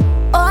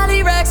 All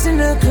the racks in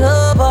the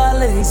club, all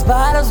of these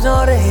bottles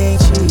know they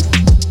ain't cheap.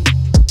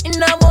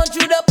 And I want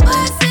you to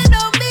bust it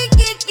on me,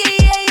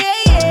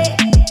 yeah.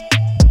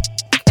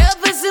 Girl,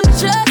 put some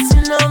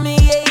trust on me,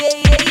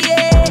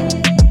 yeah.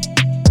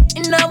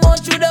 And I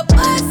want you to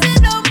bust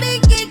it on me,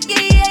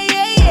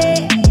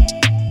 yeah.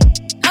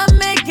 I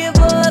make it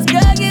buzz,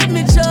 girl, give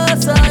me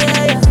trust, oh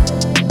yeah.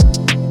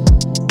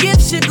 Give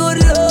she good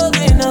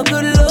loving, a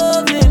good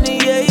loving,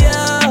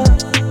 yeah.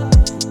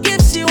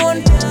 Give she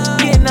one,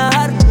 get a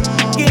heart,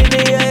 get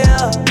it,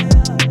 yeah.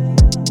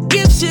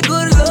 Give she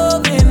good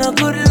loving, a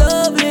good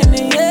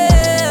loving,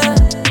 yeah.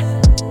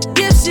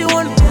 Give she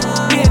one,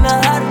 get a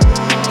heart,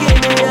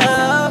 get it,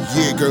 yeah.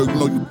 Yeah, girl, you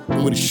know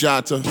you with a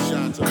shotter.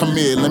 Come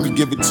here, let me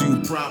give it to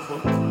you proper.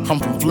 I'm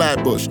from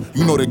Flatbush,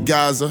 you know the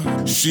Gaza.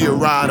 She a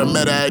rider,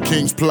 met her at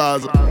King's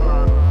Plaza.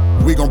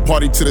 We gon'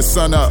 party till the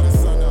sun up.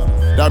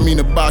 That mean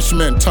the Bosch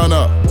men turn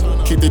up.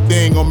 Keep the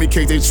thing on me,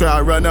 case they try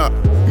to run up.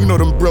 You know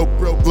them broke,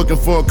 looking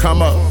for a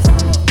come up.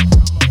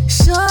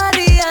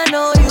 Shorty, I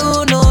know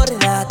you know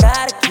that I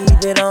gotta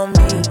keep it on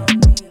me.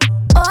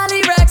 All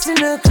the racks in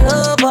the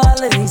club,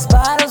 all of these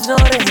bottles know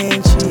they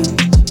ain't cheap.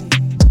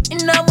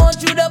 And I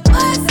want you to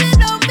bust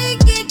it on me,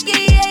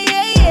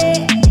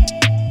 yeah.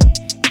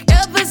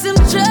 Girl, put some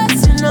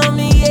trust on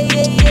me,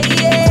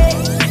 yeah.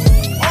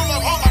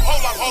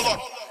 Hold up.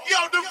 Yo,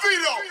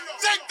 DeVito,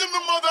 take them to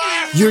mother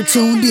ass. You're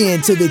tuned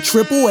in to the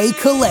Triple A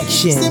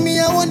Collection. See me,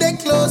 I want that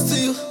close to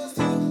you.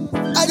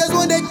 I just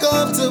want that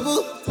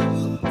comfortable.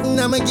 And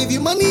I'ma give you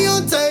money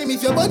on time.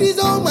 If your body's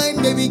on mine,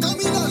 baby, come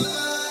in on.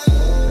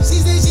 She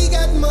said she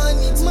got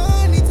money too.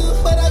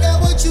 But I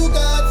got what you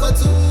got for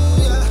two,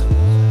 yeah.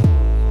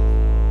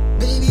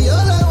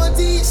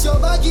 your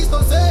back is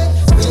for sale.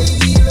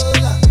 Baby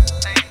Lola,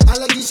 I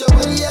like this your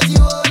body as you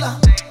hola.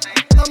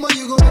 How much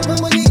you gon' make my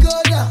money go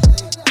down?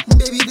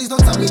 Baby, please don't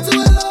tell me to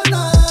alone.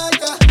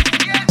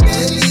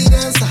 Belly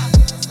dancer,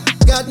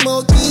 got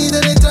more keys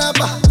than a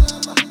trapper.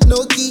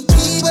 No key,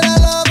 but I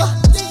love her.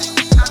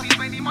 I be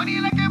spending money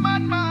like a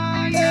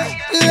madman.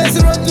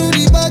 Let's run to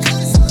the back.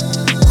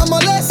 I'm a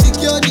less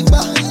secure the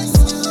bar.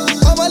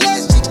 I'm a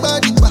less deep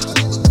body bar.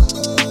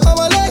 I'm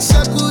a less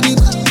shaku the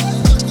bar.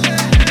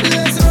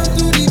 Let's run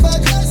to the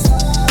back.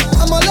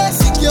 I'm a less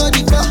secure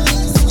the bar.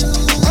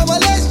 I'm a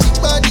less deep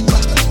body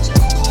bar.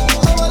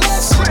 I'm a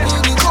less shaku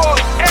the bar.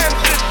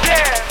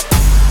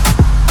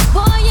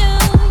 For you,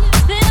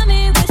 fill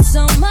me with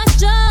so much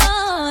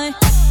joy.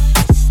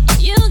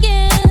 You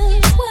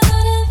give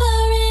whatever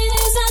it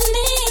is I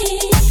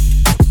need.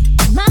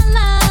 My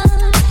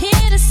love,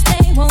 here to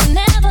stay, won't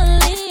never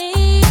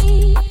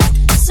leave.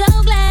 So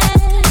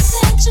glad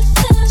that you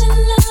fell in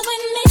love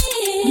with me.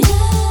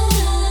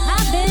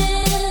 I've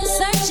been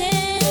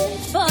searching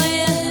for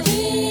you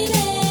every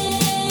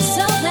day.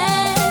 So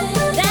glad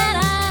that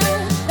I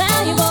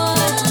found you, boy.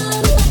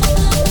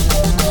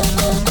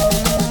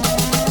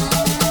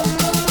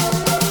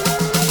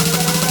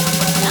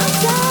 I'm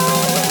so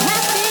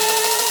happy,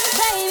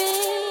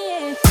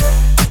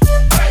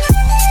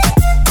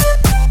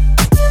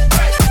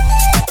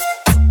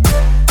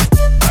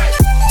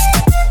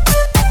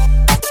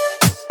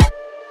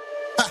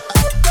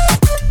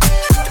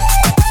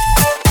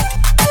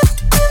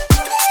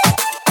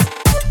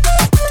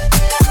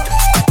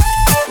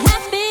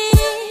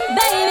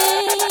 baby.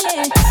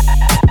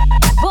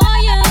 Boy,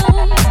 you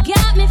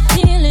got me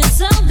feeling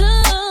so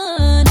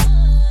good.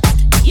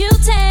 You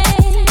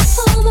take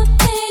all my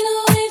pain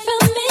away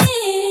from me.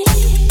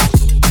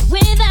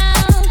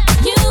 Without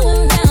you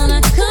around,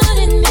 I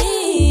couldn't be.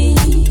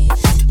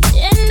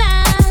 And I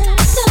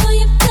saw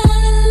you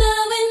fell in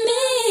love with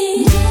me.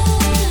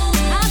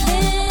 I've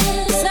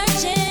been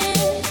searching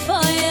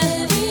for you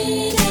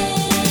every day.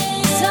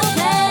 So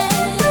glad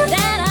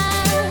that I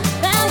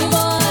found you, boy.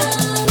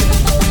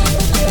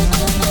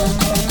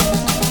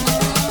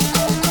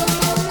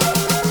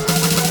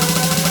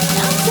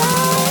 I'm so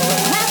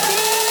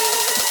happy,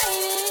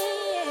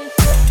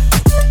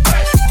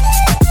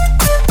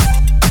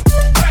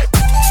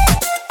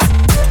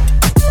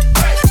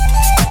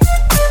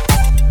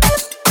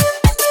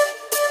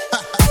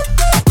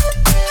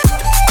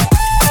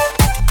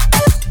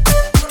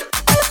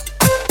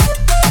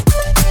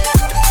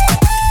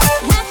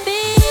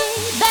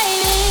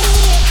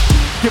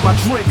 Get my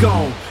drink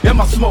on, and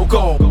my smoke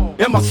on,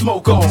 and my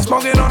smoke on.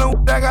 Smoking on the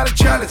I got a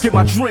chalice. Get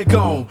my drink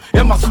on,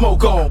 and my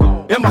smoke on,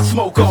 and my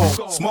smoke on.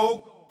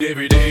 Smoke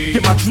every day.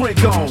 Get my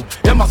drink on,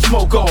 and my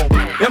smoke on,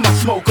 and my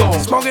smoke on.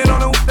 Smoking on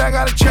the I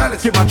got a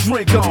chalice. Get my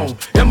drink on,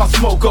 and my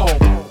smoke on,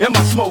 and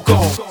my smoke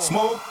on.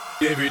 Smoke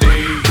every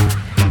day.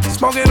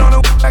 Smoking on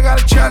the I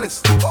got a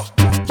chalice.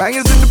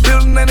 Bangers in the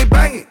building and they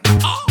banging.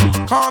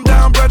 Calm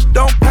down, brother,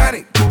 don't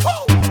panic.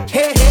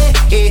 Hey, hey,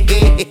 hey,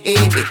 hey, hey,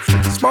 hey.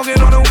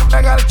 Smoking on the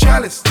I got a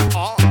chalice.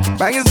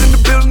 Bangers in the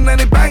building and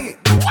they banging.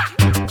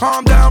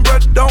 Calm down,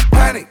 brother, don't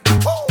panic.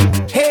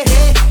 Hey,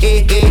 hey,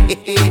 hey, hey,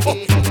 hey,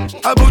 hey.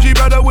 A bougie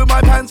brother with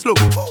my pants low.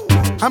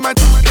 I might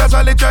guess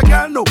I let your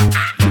girl know.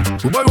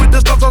 Boy with the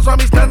stuff, so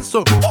me stand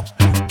so.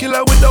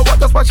 Killer with the what,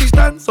 that's why she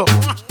stands so.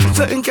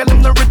 Certain girl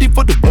I'm not ready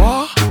for the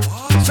war.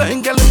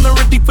 Certain girl I'm not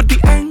ready for the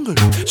angle.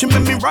 She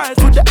made me rise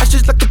with the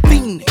ashes like a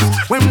phoenix.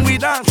 When we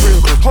dance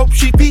real close, hope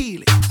she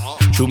feel it.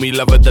 True me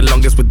love her the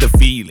longest with the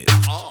feeling.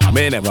 I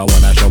may never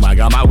wanna show my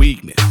girl my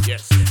weakness. I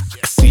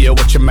see her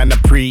watching man a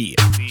pre.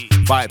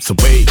 Vibes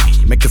away,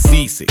 make her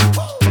seasick.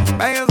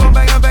 Bangers on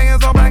bangers,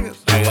 bangers on bangers.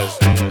 Bangers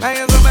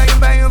on bangers,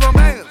 bangers on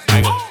bangers.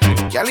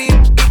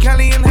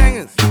 Cali and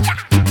hangers.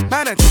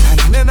 Man, and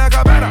then I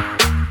got better.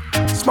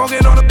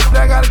 Smoking on the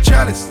I got a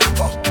chalice.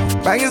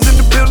 Bangers in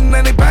the building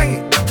and they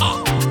banging.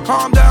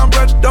 Calm down,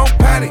 brother, don't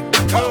panic.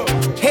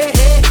 Hey,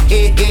 hey,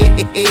 hey,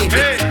 hey, hey,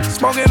 hey.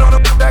 Smoking on the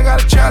I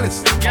got a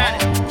chalice.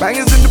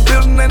 Bangers in the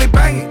building and they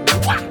banging.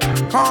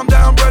 Calm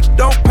down, brother,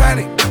 don't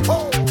panic.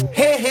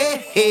 Hey, hey,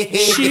 hey, hey.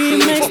 She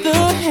makes the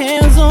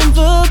hands on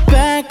the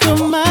back of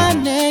my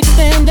neck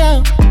stand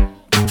up.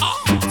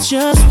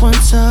 Just one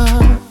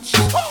touch,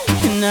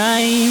 and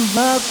I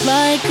erupt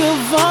like a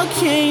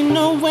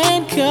volcano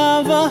and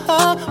cover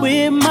her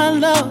with my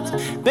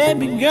love.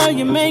 Baby girl,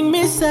 you make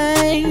me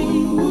say,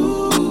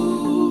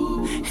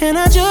 ooh, and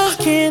I just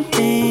can't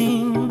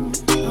think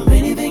of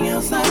anything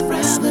else I'd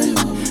rather do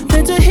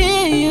than to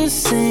hear you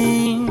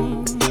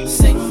sing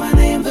my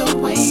name the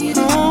way you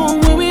do.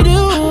 When we do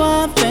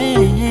our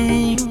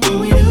thing, when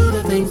we do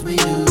the things we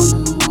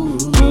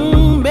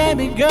do,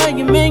 baby girl,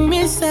 you make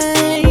me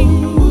say,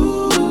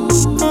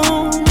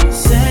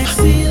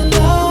 sexy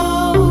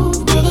love,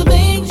 do the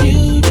things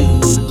you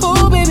do.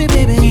 Oh baby,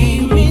 baby,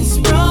 keep me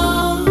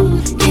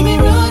strong, keep me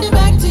running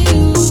back to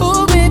you.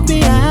 Oh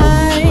baby, I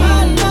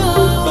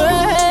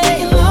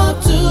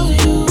love to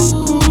you.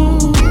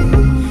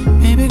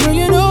 Baby girl,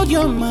 you know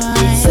you're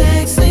mine.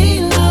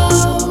 Sexy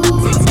love,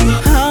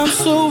 I'm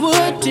so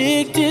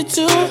addicted to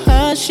to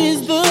her,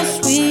 she's the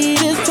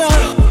sweetest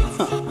drug.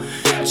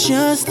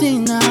 Just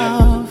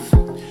enough,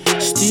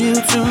 still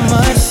too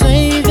much.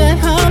 Say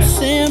that I'm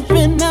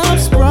simping, I'm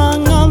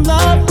sprung on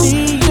love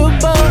me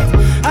above.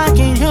 I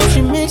can't help,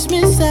 she makes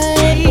me say,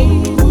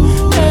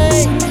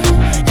 hey,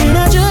 and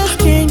I just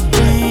can't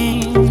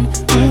blame.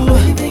 Ooh,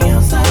 anything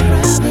else I'd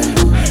rather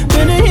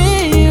than to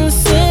hear you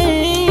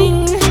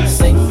sing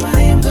my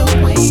name the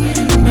way you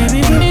do.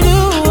 Baby, we do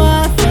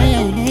our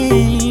thing.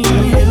 We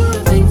do the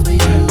things we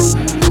do.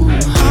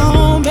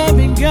 Oh,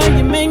 baby girl,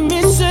 you make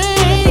me sing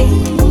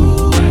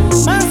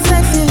my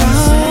sexy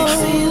love.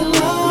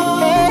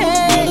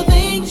 Hey, the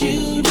things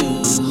you do.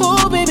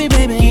 Oh, baby,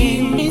 baby,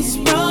 keep me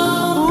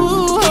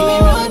strong. Keep me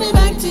running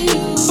back to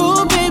you.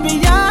 Oh, baby,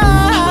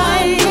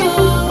 making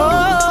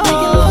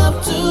love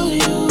to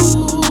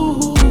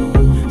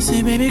you.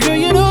 Say, baby girl,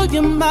 you know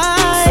you're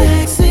my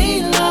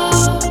sexy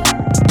love.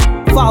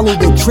 Follow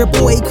the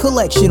AAA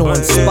collection on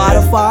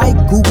Spotify,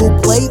 Google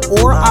Play,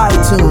 or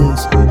iTunes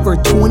for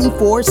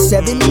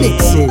 24/7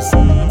 mixes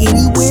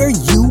anywhere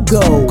you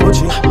go.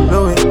 Gucci,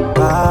 Louis,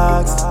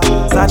 bags,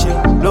 Sachi,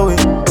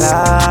 Louis,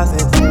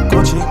 glasses.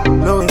 Gucci,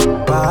 Louis,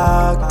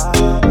 bags,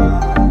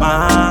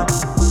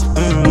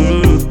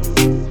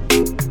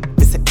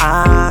 Me say,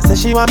 say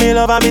she want me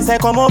love and me say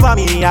come over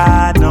me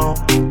yard now.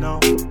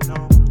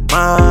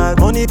 Man,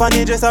 money for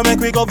the dress and make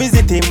we go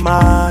visit him,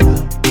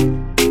 man.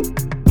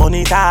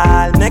 Money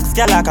tall, next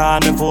girl I call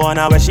me phone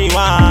and where she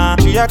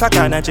want. She a cock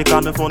and she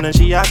call me phone and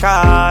she a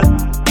call.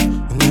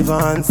 Never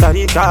answer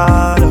the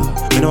call.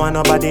 Me no want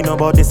nobody know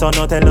about this, so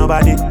no tell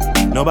nobody.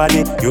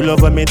 Nobody, you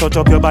love when me touch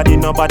up your body.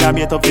 Nobody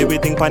me to feel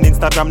everything pan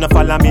Instagram. No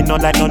follow me, no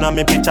like none of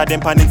me picture them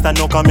pan Insta.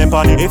 No comment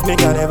on it. If me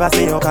can ever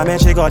see you come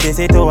she got this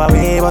it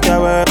away. But your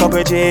work up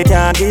with she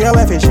can't give you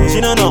away for shit.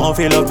 She don't know how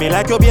feel love me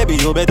like your baby,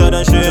 you better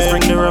than shit. Just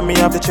bring the rum,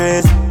 me off the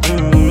trace.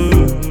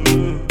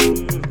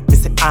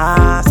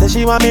 Say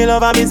she want me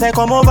love and me say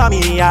come over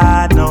me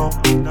yard now.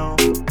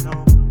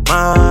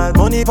 Man,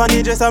 money for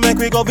the dress and make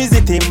we go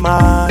visit him,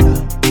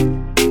 man.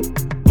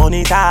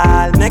 Money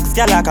tall, next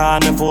girl I call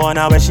me phone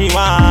and where she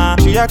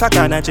want. She a cock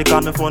and she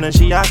call me phone and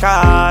she a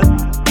call.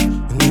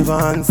 Never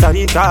answer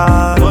the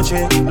call.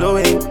 Gucci,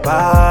 Louis,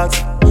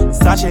 bags,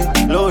 Sachi,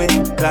 Louis,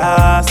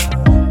 glass.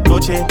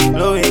 Gucci,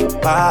 Louis,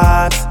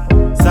 bags,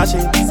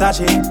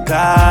 Sachi,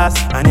 glass.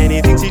 And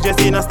anything she just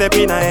in a step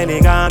in a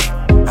elegant.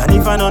 And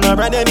if I know no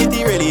brand, then it's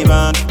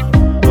irrelevant.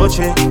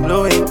 Gucci,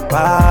 Louis,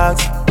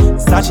 bags,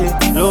 Sachi,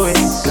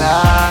 Louis,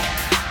 glass.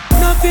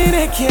 Nothing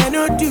I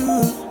cannot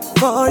do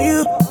for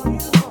you,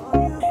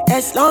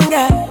 as long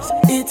as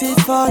it is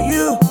for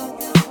you,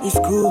 it's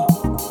cool.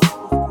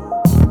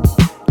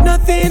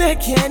 Nothing I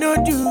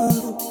cannot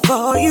do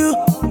for you,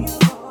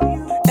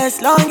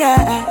 as long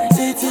as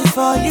it is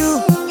for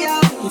you,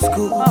 it's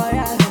cool.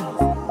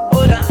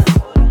 Hold on,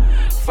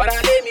 Father,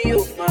 let me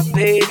you, my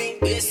baby.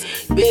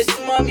 Best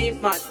mommy,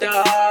 my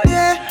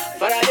darling.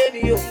 Father, let me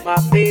you, my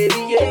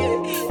baby.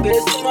 Yeah,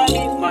 best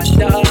mommy, my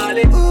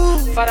darling.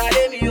 Father,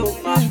 let me you,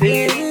 my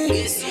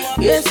baby.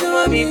 Best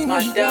mommy,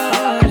 my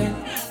darling.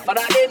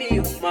 Father, let me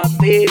you, my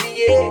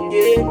baby.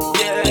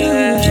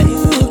 Yeah.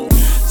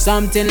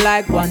 Something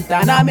like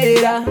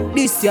Guantanamera.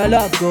 This your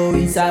love go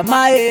inside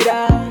my head.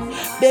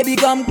 Baby,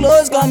 come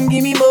close, come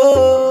give me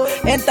more.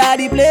 Enter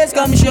the place,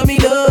 come show me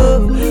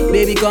love.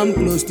 Baby, come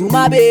close to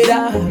my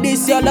bed.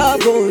 This your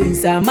love go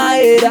inside my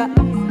head.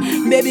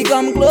 Baby,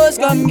 come close,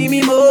 come give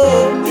me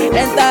more.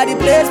 Enter the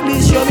place,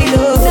 please show me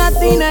love.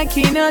 Nothing I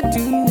cannot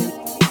do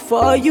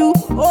for you.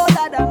 Oh,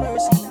 Lord have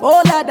mercy.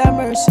 Oh, Lord have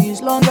mercy.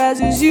 As long as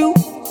it's you,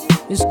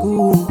 it's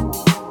cool.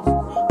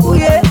 Oh,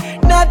 yeah.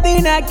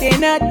 Nothing I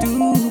cannot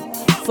do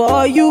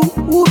for you.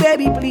 Ooh,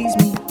 baby, please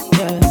me.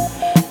 Yeah.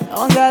 As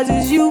long as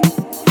it's you,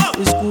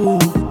 it's cool.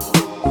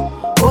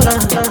 Hold on.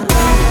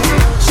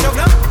 Show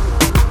up,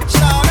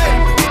 shout it.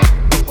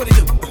 What do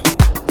you do?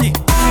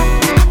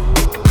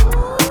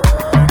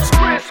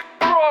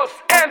 Crisscross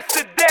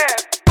Amsterdam.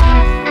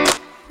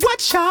 What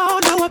y'all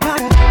know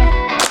about a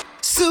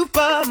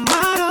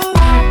supermodel?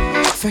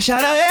 Fresh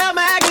out of Elle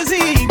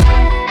magazine.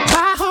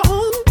 Buy her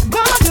own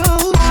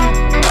bottles.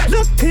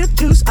 Look pimp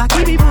juice, I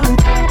keep it on.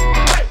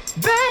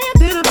 Bad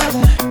than a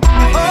mother.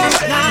 Oh,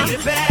 now you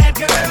bad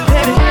girl,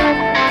 baby.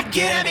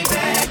 Get at me,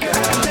 bad girl.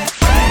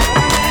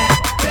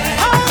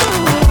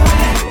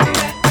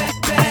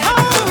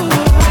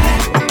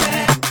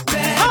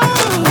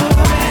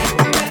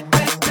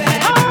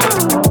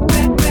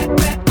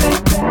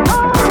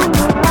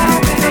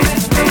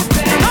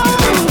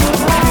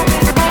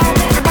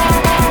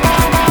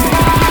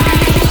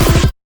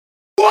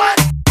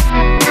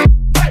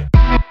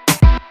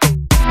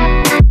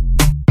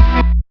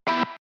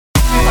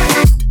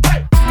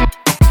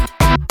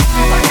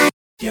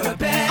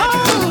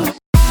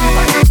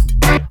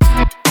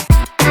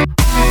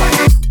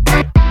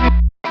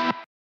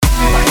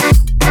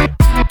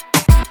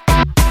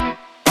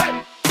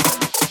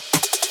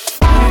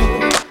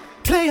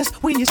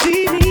 When you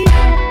see me,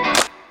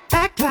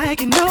 act like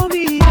you know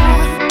me.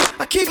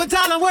 I keep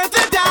 $1 worth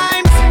of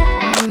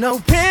dimes. You know,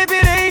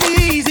 pimpin' ain't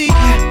easy.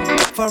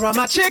 For all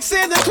my chicks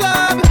in the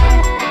club,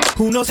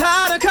 who knows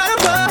how to cut a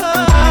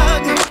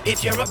rug.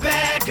 If you're a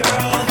bad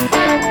girl,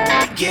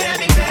 get at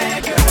me,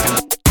 bad girl.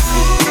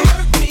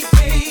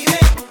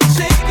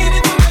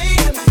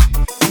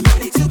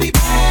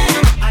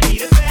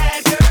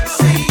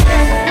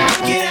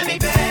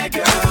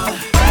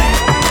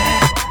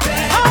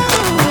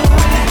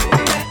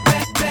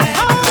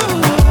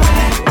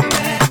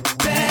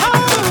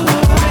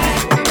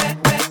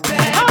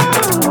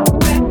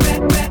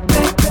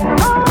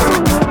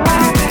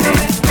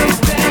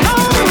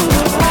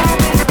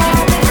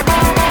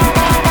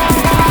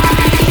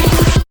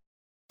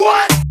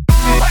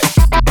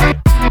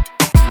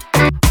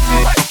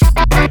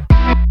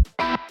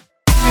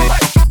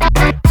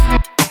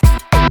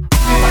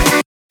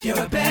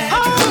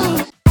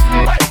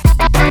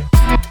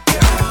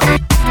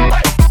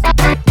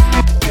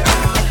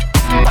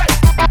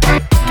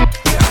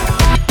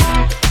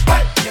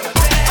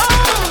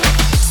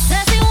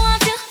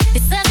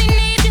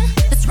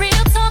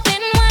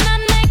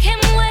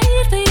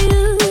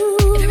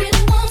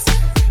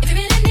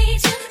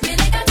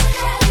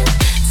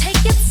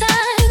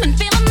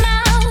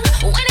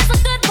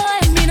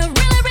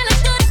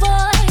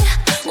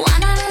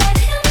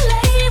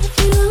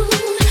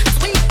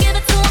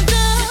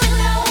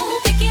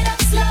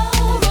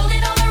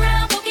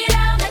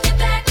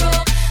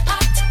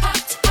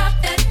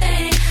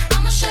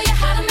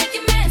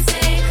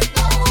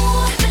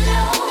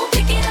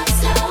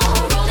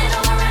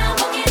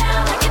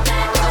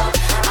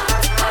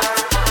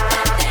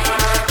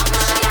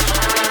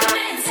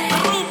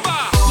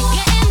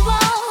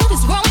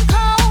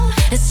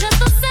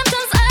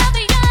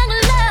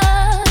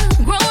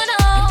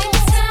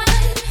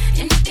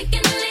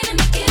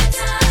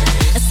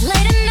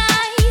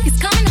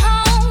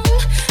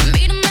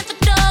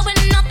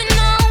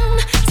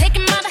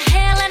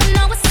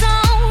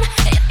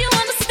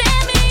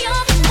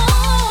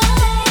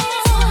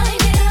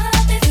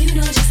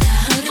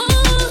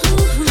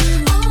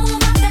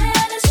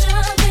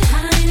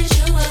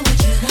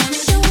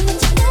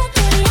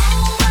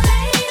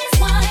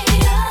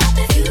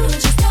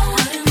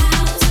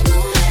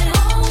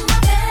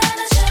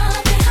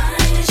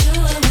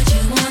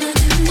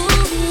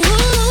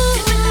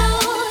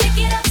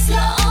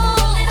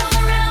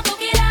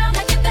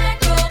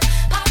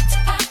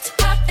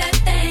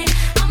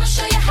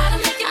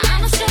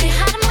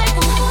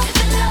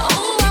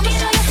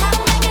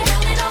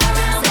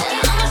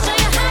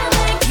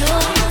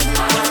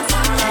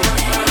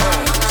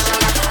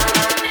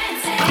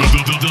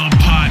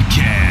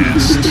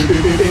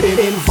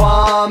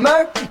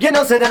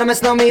 Say that I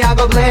miss know me, I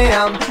go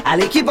blam.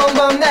 Ali keep on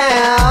bum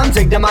down.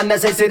 Take the man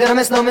that say that I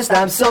miss know me,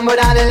 stamp somewhere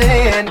down the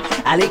lane.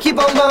 Ali keep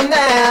on bum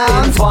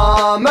down.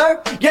 Informer,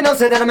 you know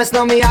say that I miss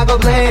know me, I go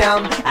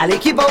blam. Ali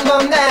keep on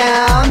bum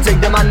down. Take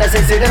the man that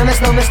say that I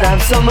miss know me,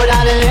 stamp somewhere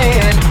down the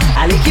lane.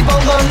 Ali keep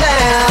on bum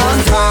down.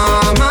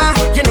 Informer,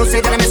 you know say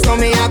that I miss know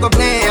me, I go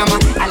blam.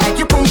 I like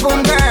your pum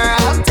pum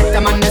girl. Take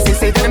the man that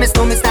say that I miss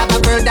know me, stab a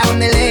girl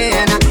down the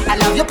lane. I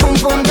love your pum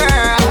pum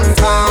girl.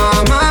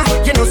 Informer,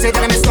 you know say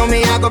that I miss know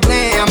me, I go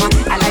blam.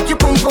 I like your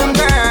pum pum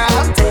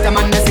girl. Take the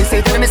man that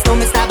say that I miss no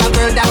me, stab a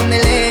girl down the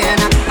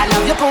lane. I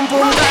love your pum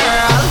pum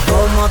girl.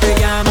 ¿Cómo te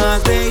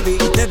llamas, baby?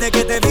 Desde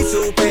que te vi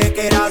supe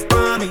que eras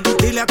pa' mí.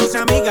 Dile a tus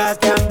amigas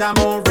que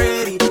andamos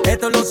ready.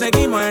 Esto lo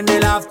seguimos en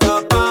el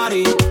after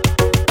party.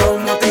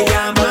 ¿Cómo te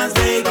llamas,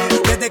 baby?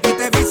 Desde que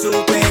te vi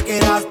supe que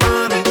eras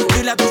pa' mí.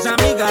 Dile a tus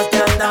amigas que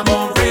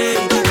andamos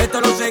ready.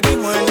 Esto lo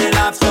seguimos en el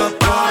after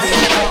party.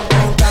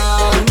 Con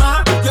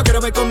calma, yo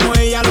quiero ver cómo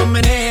ella lo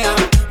menea.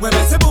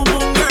 Mueve ese pum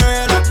pum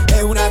girl.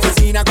 Es una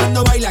asesina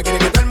cuando baila, quiere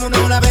que todo el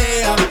mundo la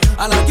vea.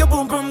 I like your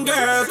pum pum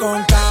girl.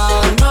 Con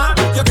calma,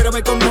 yo quiero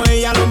ver cómo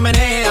ella lo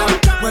menea.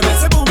 Mueve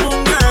ese pum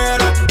pum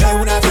girl. Es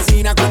una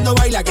asesina cuando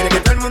baila, quiere que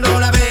todo el mundo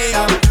la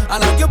vea. I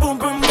like your pum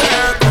pum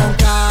girl. Con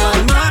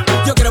calma,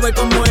 yo quiero ver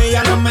cómo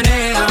ella lo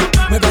menea.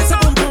 Mueve ese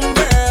pum pum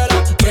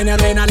girl. Tiene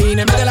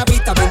adrenalina, mete la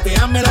pista,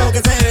 planteame lo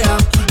que sea.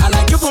 I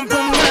like your pum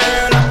pum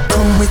girl.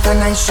 Come with a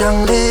nice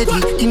young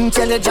lady,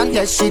 intelligent,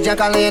 yes, she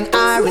Jacqueline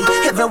Ari.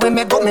 Everywhere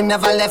me go, me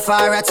never left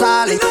her at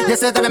all. You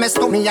said that I miss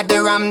me at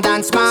the Ram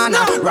Dance Man.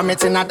 Ram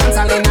it in a dance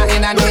hall in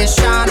a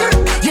nation.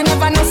 You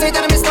never know, say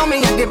that I miss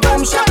me at the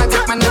Boom Shop. I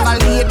take my never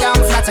lay down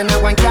flat in a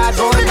one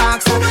cardboard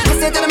box. You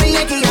said that I'm a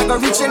Yankee, I go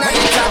reaching out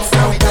the top. So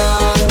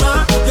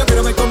calma, yo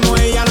quiero ver cómo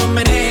ella lo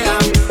menea.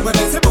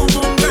 Mueve ese pum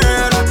pum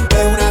girl.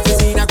 Es una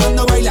asesina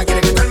cuando baila,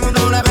 quiere que todo el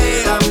mundo la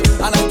vea.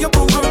 I like your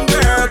pum pum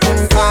girl.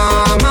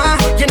 Calma,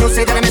 you know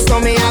say that I miss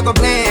me, I go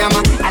blame.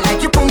 I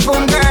like your pum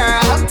pum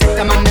girl. Take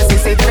the man that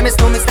say that I miss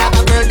me, stab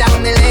a girl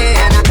down the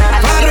lane. I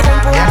like your pum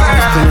pum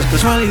girl. No es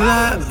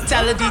casualidad.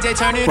 Tell the DJ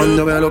turn it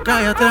cuando up. veo lo que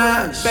hay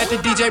atrás. Bet the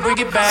DJ bring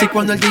it back. Si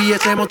cuando el DJ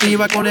se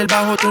motiva con el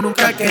bajo, tú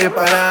nunca hay que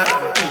parar.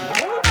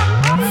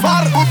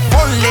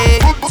 Ponle,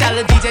 tell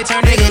the DJ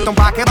turn it reggaeton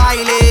pa' que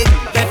baile.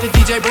 Bet the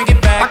DJ bring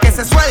it back. Pa' que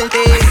se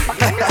suelte.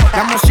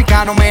 La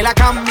música no me la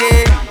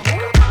cambie.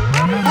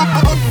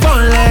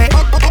 Ponle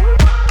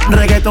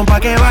reggaeton pa'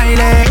 que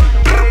baile,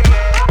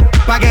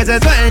 pa' que se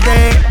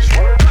suelte.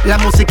 La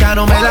música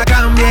no me la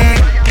cambie.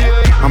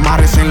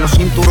 Amarres en los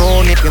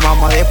cinturones que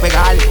vamos a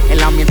despegar.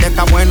 El ambiente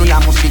está bueno y la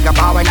música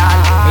va a bailar.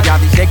 Ella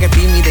dice que es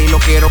tímida y lo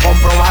quiero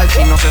comprobar.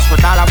 Si no se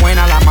suelta la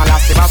buena, la mala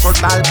se va a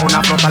soltar. Pon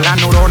a flotar la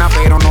neurona,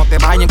 pero no te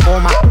vayas en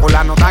coma. Por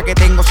la nota que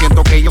tengo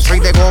siento que yo soy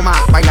de goma.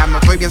 Bailando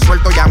estoy bien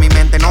suelto, ya mi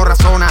mente no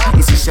razona.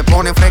 Y si se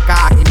pone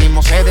fresca, aquí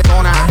mismo se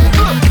detona.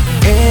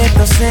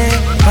 Esto se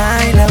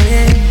baila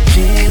bien,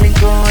 chilling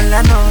con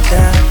la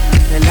nota.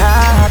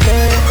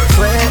 Relájate,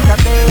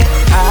 suéltate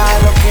a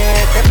lo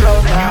que te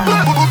explota.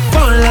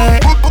 Ponle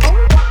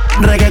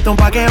reggaeton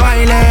pa' que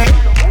baile,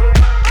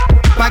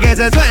 pa' que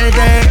se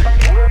suelte.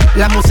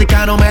 La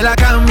música no me la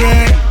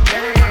cambie.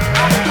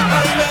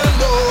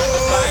 Bailando,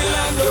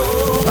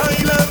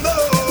 bailando,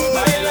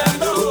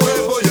 bailando. Tu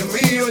cuerpo y el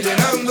mío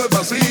llenando el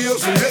vacío,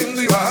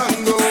 subiendo y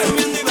bajando.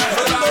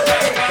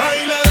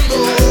 Bailando,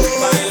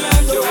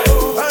 bailando,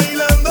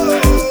 bailando,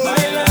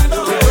 bailando.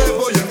 Tu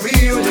cuerpo y el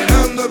mío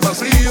llenando el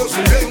vacío,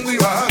 subiendo y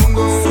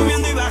bajando.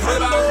 Subiendo y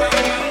bajando.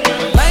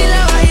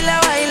 Baila, baila,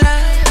 baila.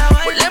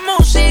 Ponle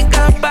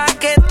música pa'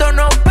 que esto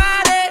no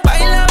pare.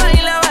 Baila,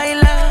 baila,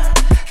 baila.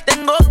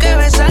 Tengo que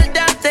besarte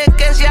antes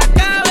que se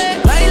acabe.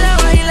 Baila,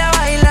 baila,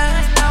 baila.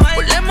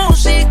 Ponle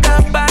música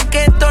pa'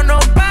 que esto no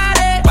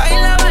pare.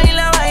 Baila,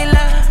 baila,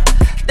 baila.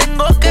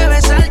 Tengo que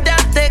besarte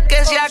antes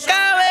que se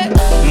acabe.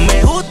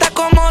 Me gusta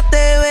cómo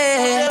te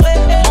ves,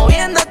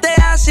 moviéndote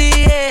así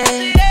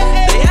es,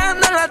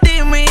 dejando la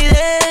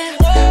timidez.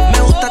 Me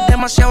gustas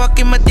demasiado,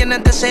 aquí me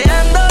tienes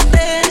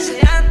deseándote.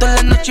 Toda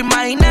la noche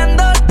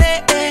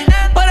imaginándote,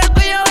 por el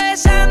cuello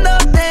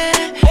besándote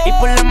y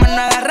por la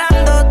mano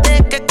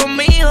agarrándote. Que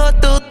conmigo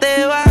tú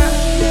te vas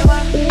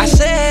a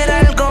hacer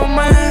algo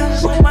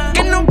más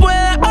que no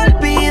puedas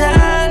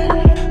olvidar.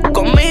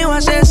 Conmigo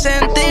haces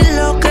sentir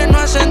lo que no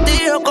has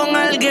sentido con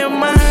alguien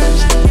más.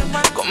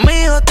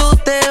 Conmigo tú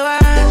te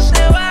vas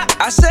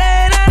a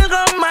hacer algo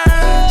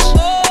más,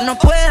 no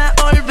puedas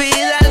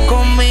olvidar.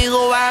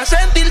 Conmigo vas a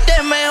sentirte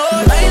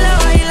mejor. Baila,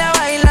 baila,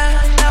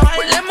 baila.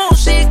 Ponle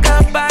música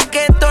pa'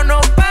 que esto no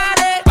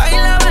pare.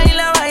 Baila,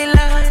 baila,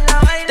 baila.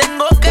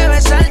 Tengo que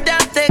besarte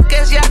antes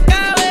que se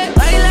acabe.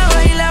 Baila,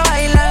 baila,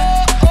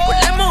 baila.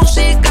 Ponle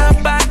música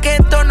pa' que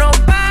esto no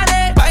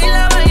pare.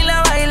 Baila,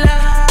 baila,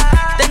 baila.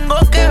 Tengo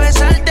que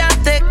besarte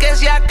antes que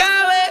se acabe.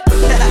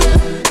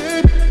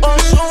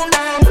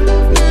 Ozuna,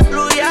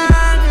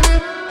 Luyan,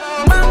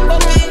 Mambo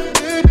King,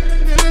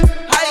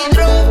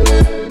 Hydro,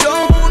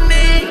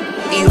 Johnny.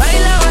 Y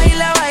baila,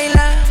 baila,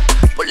 baila.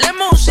 Ponle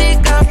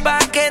música pa'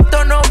 que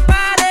esto no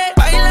pare.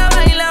 Baila,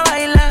 baila,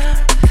 baila.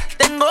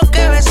 Tengo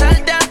que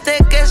besarte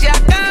antes que se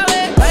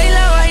acabe.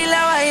 Baila,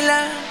 baila, baila.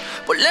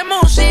 Ponle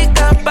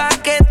música pa'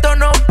 que esto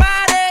no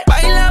pare.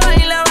 Baila,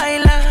 baila,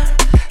 baila.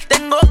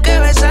 Tengo que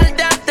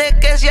besarte antes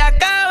que se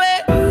acabe.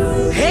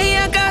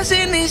 Ella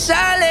casi ni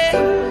sale,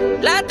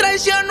 la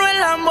traición no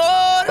el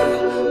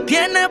amor.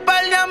 Tiene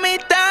par de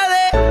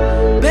amistades,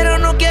 pero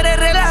no quiere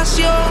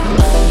relación.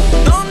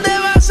 Donde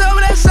va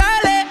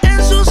sobresale,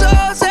 en sus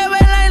ojos se ve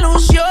la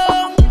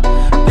ilusión.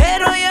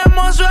 Pero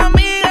llamó a su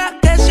amiga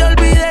que se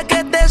olvide que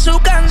esta es su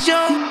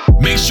canción.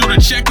 Make sure to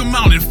check him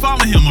out and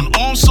follow him on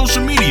all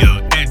social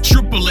media at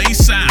AAA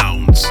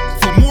Sounds.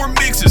 For more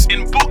mixes and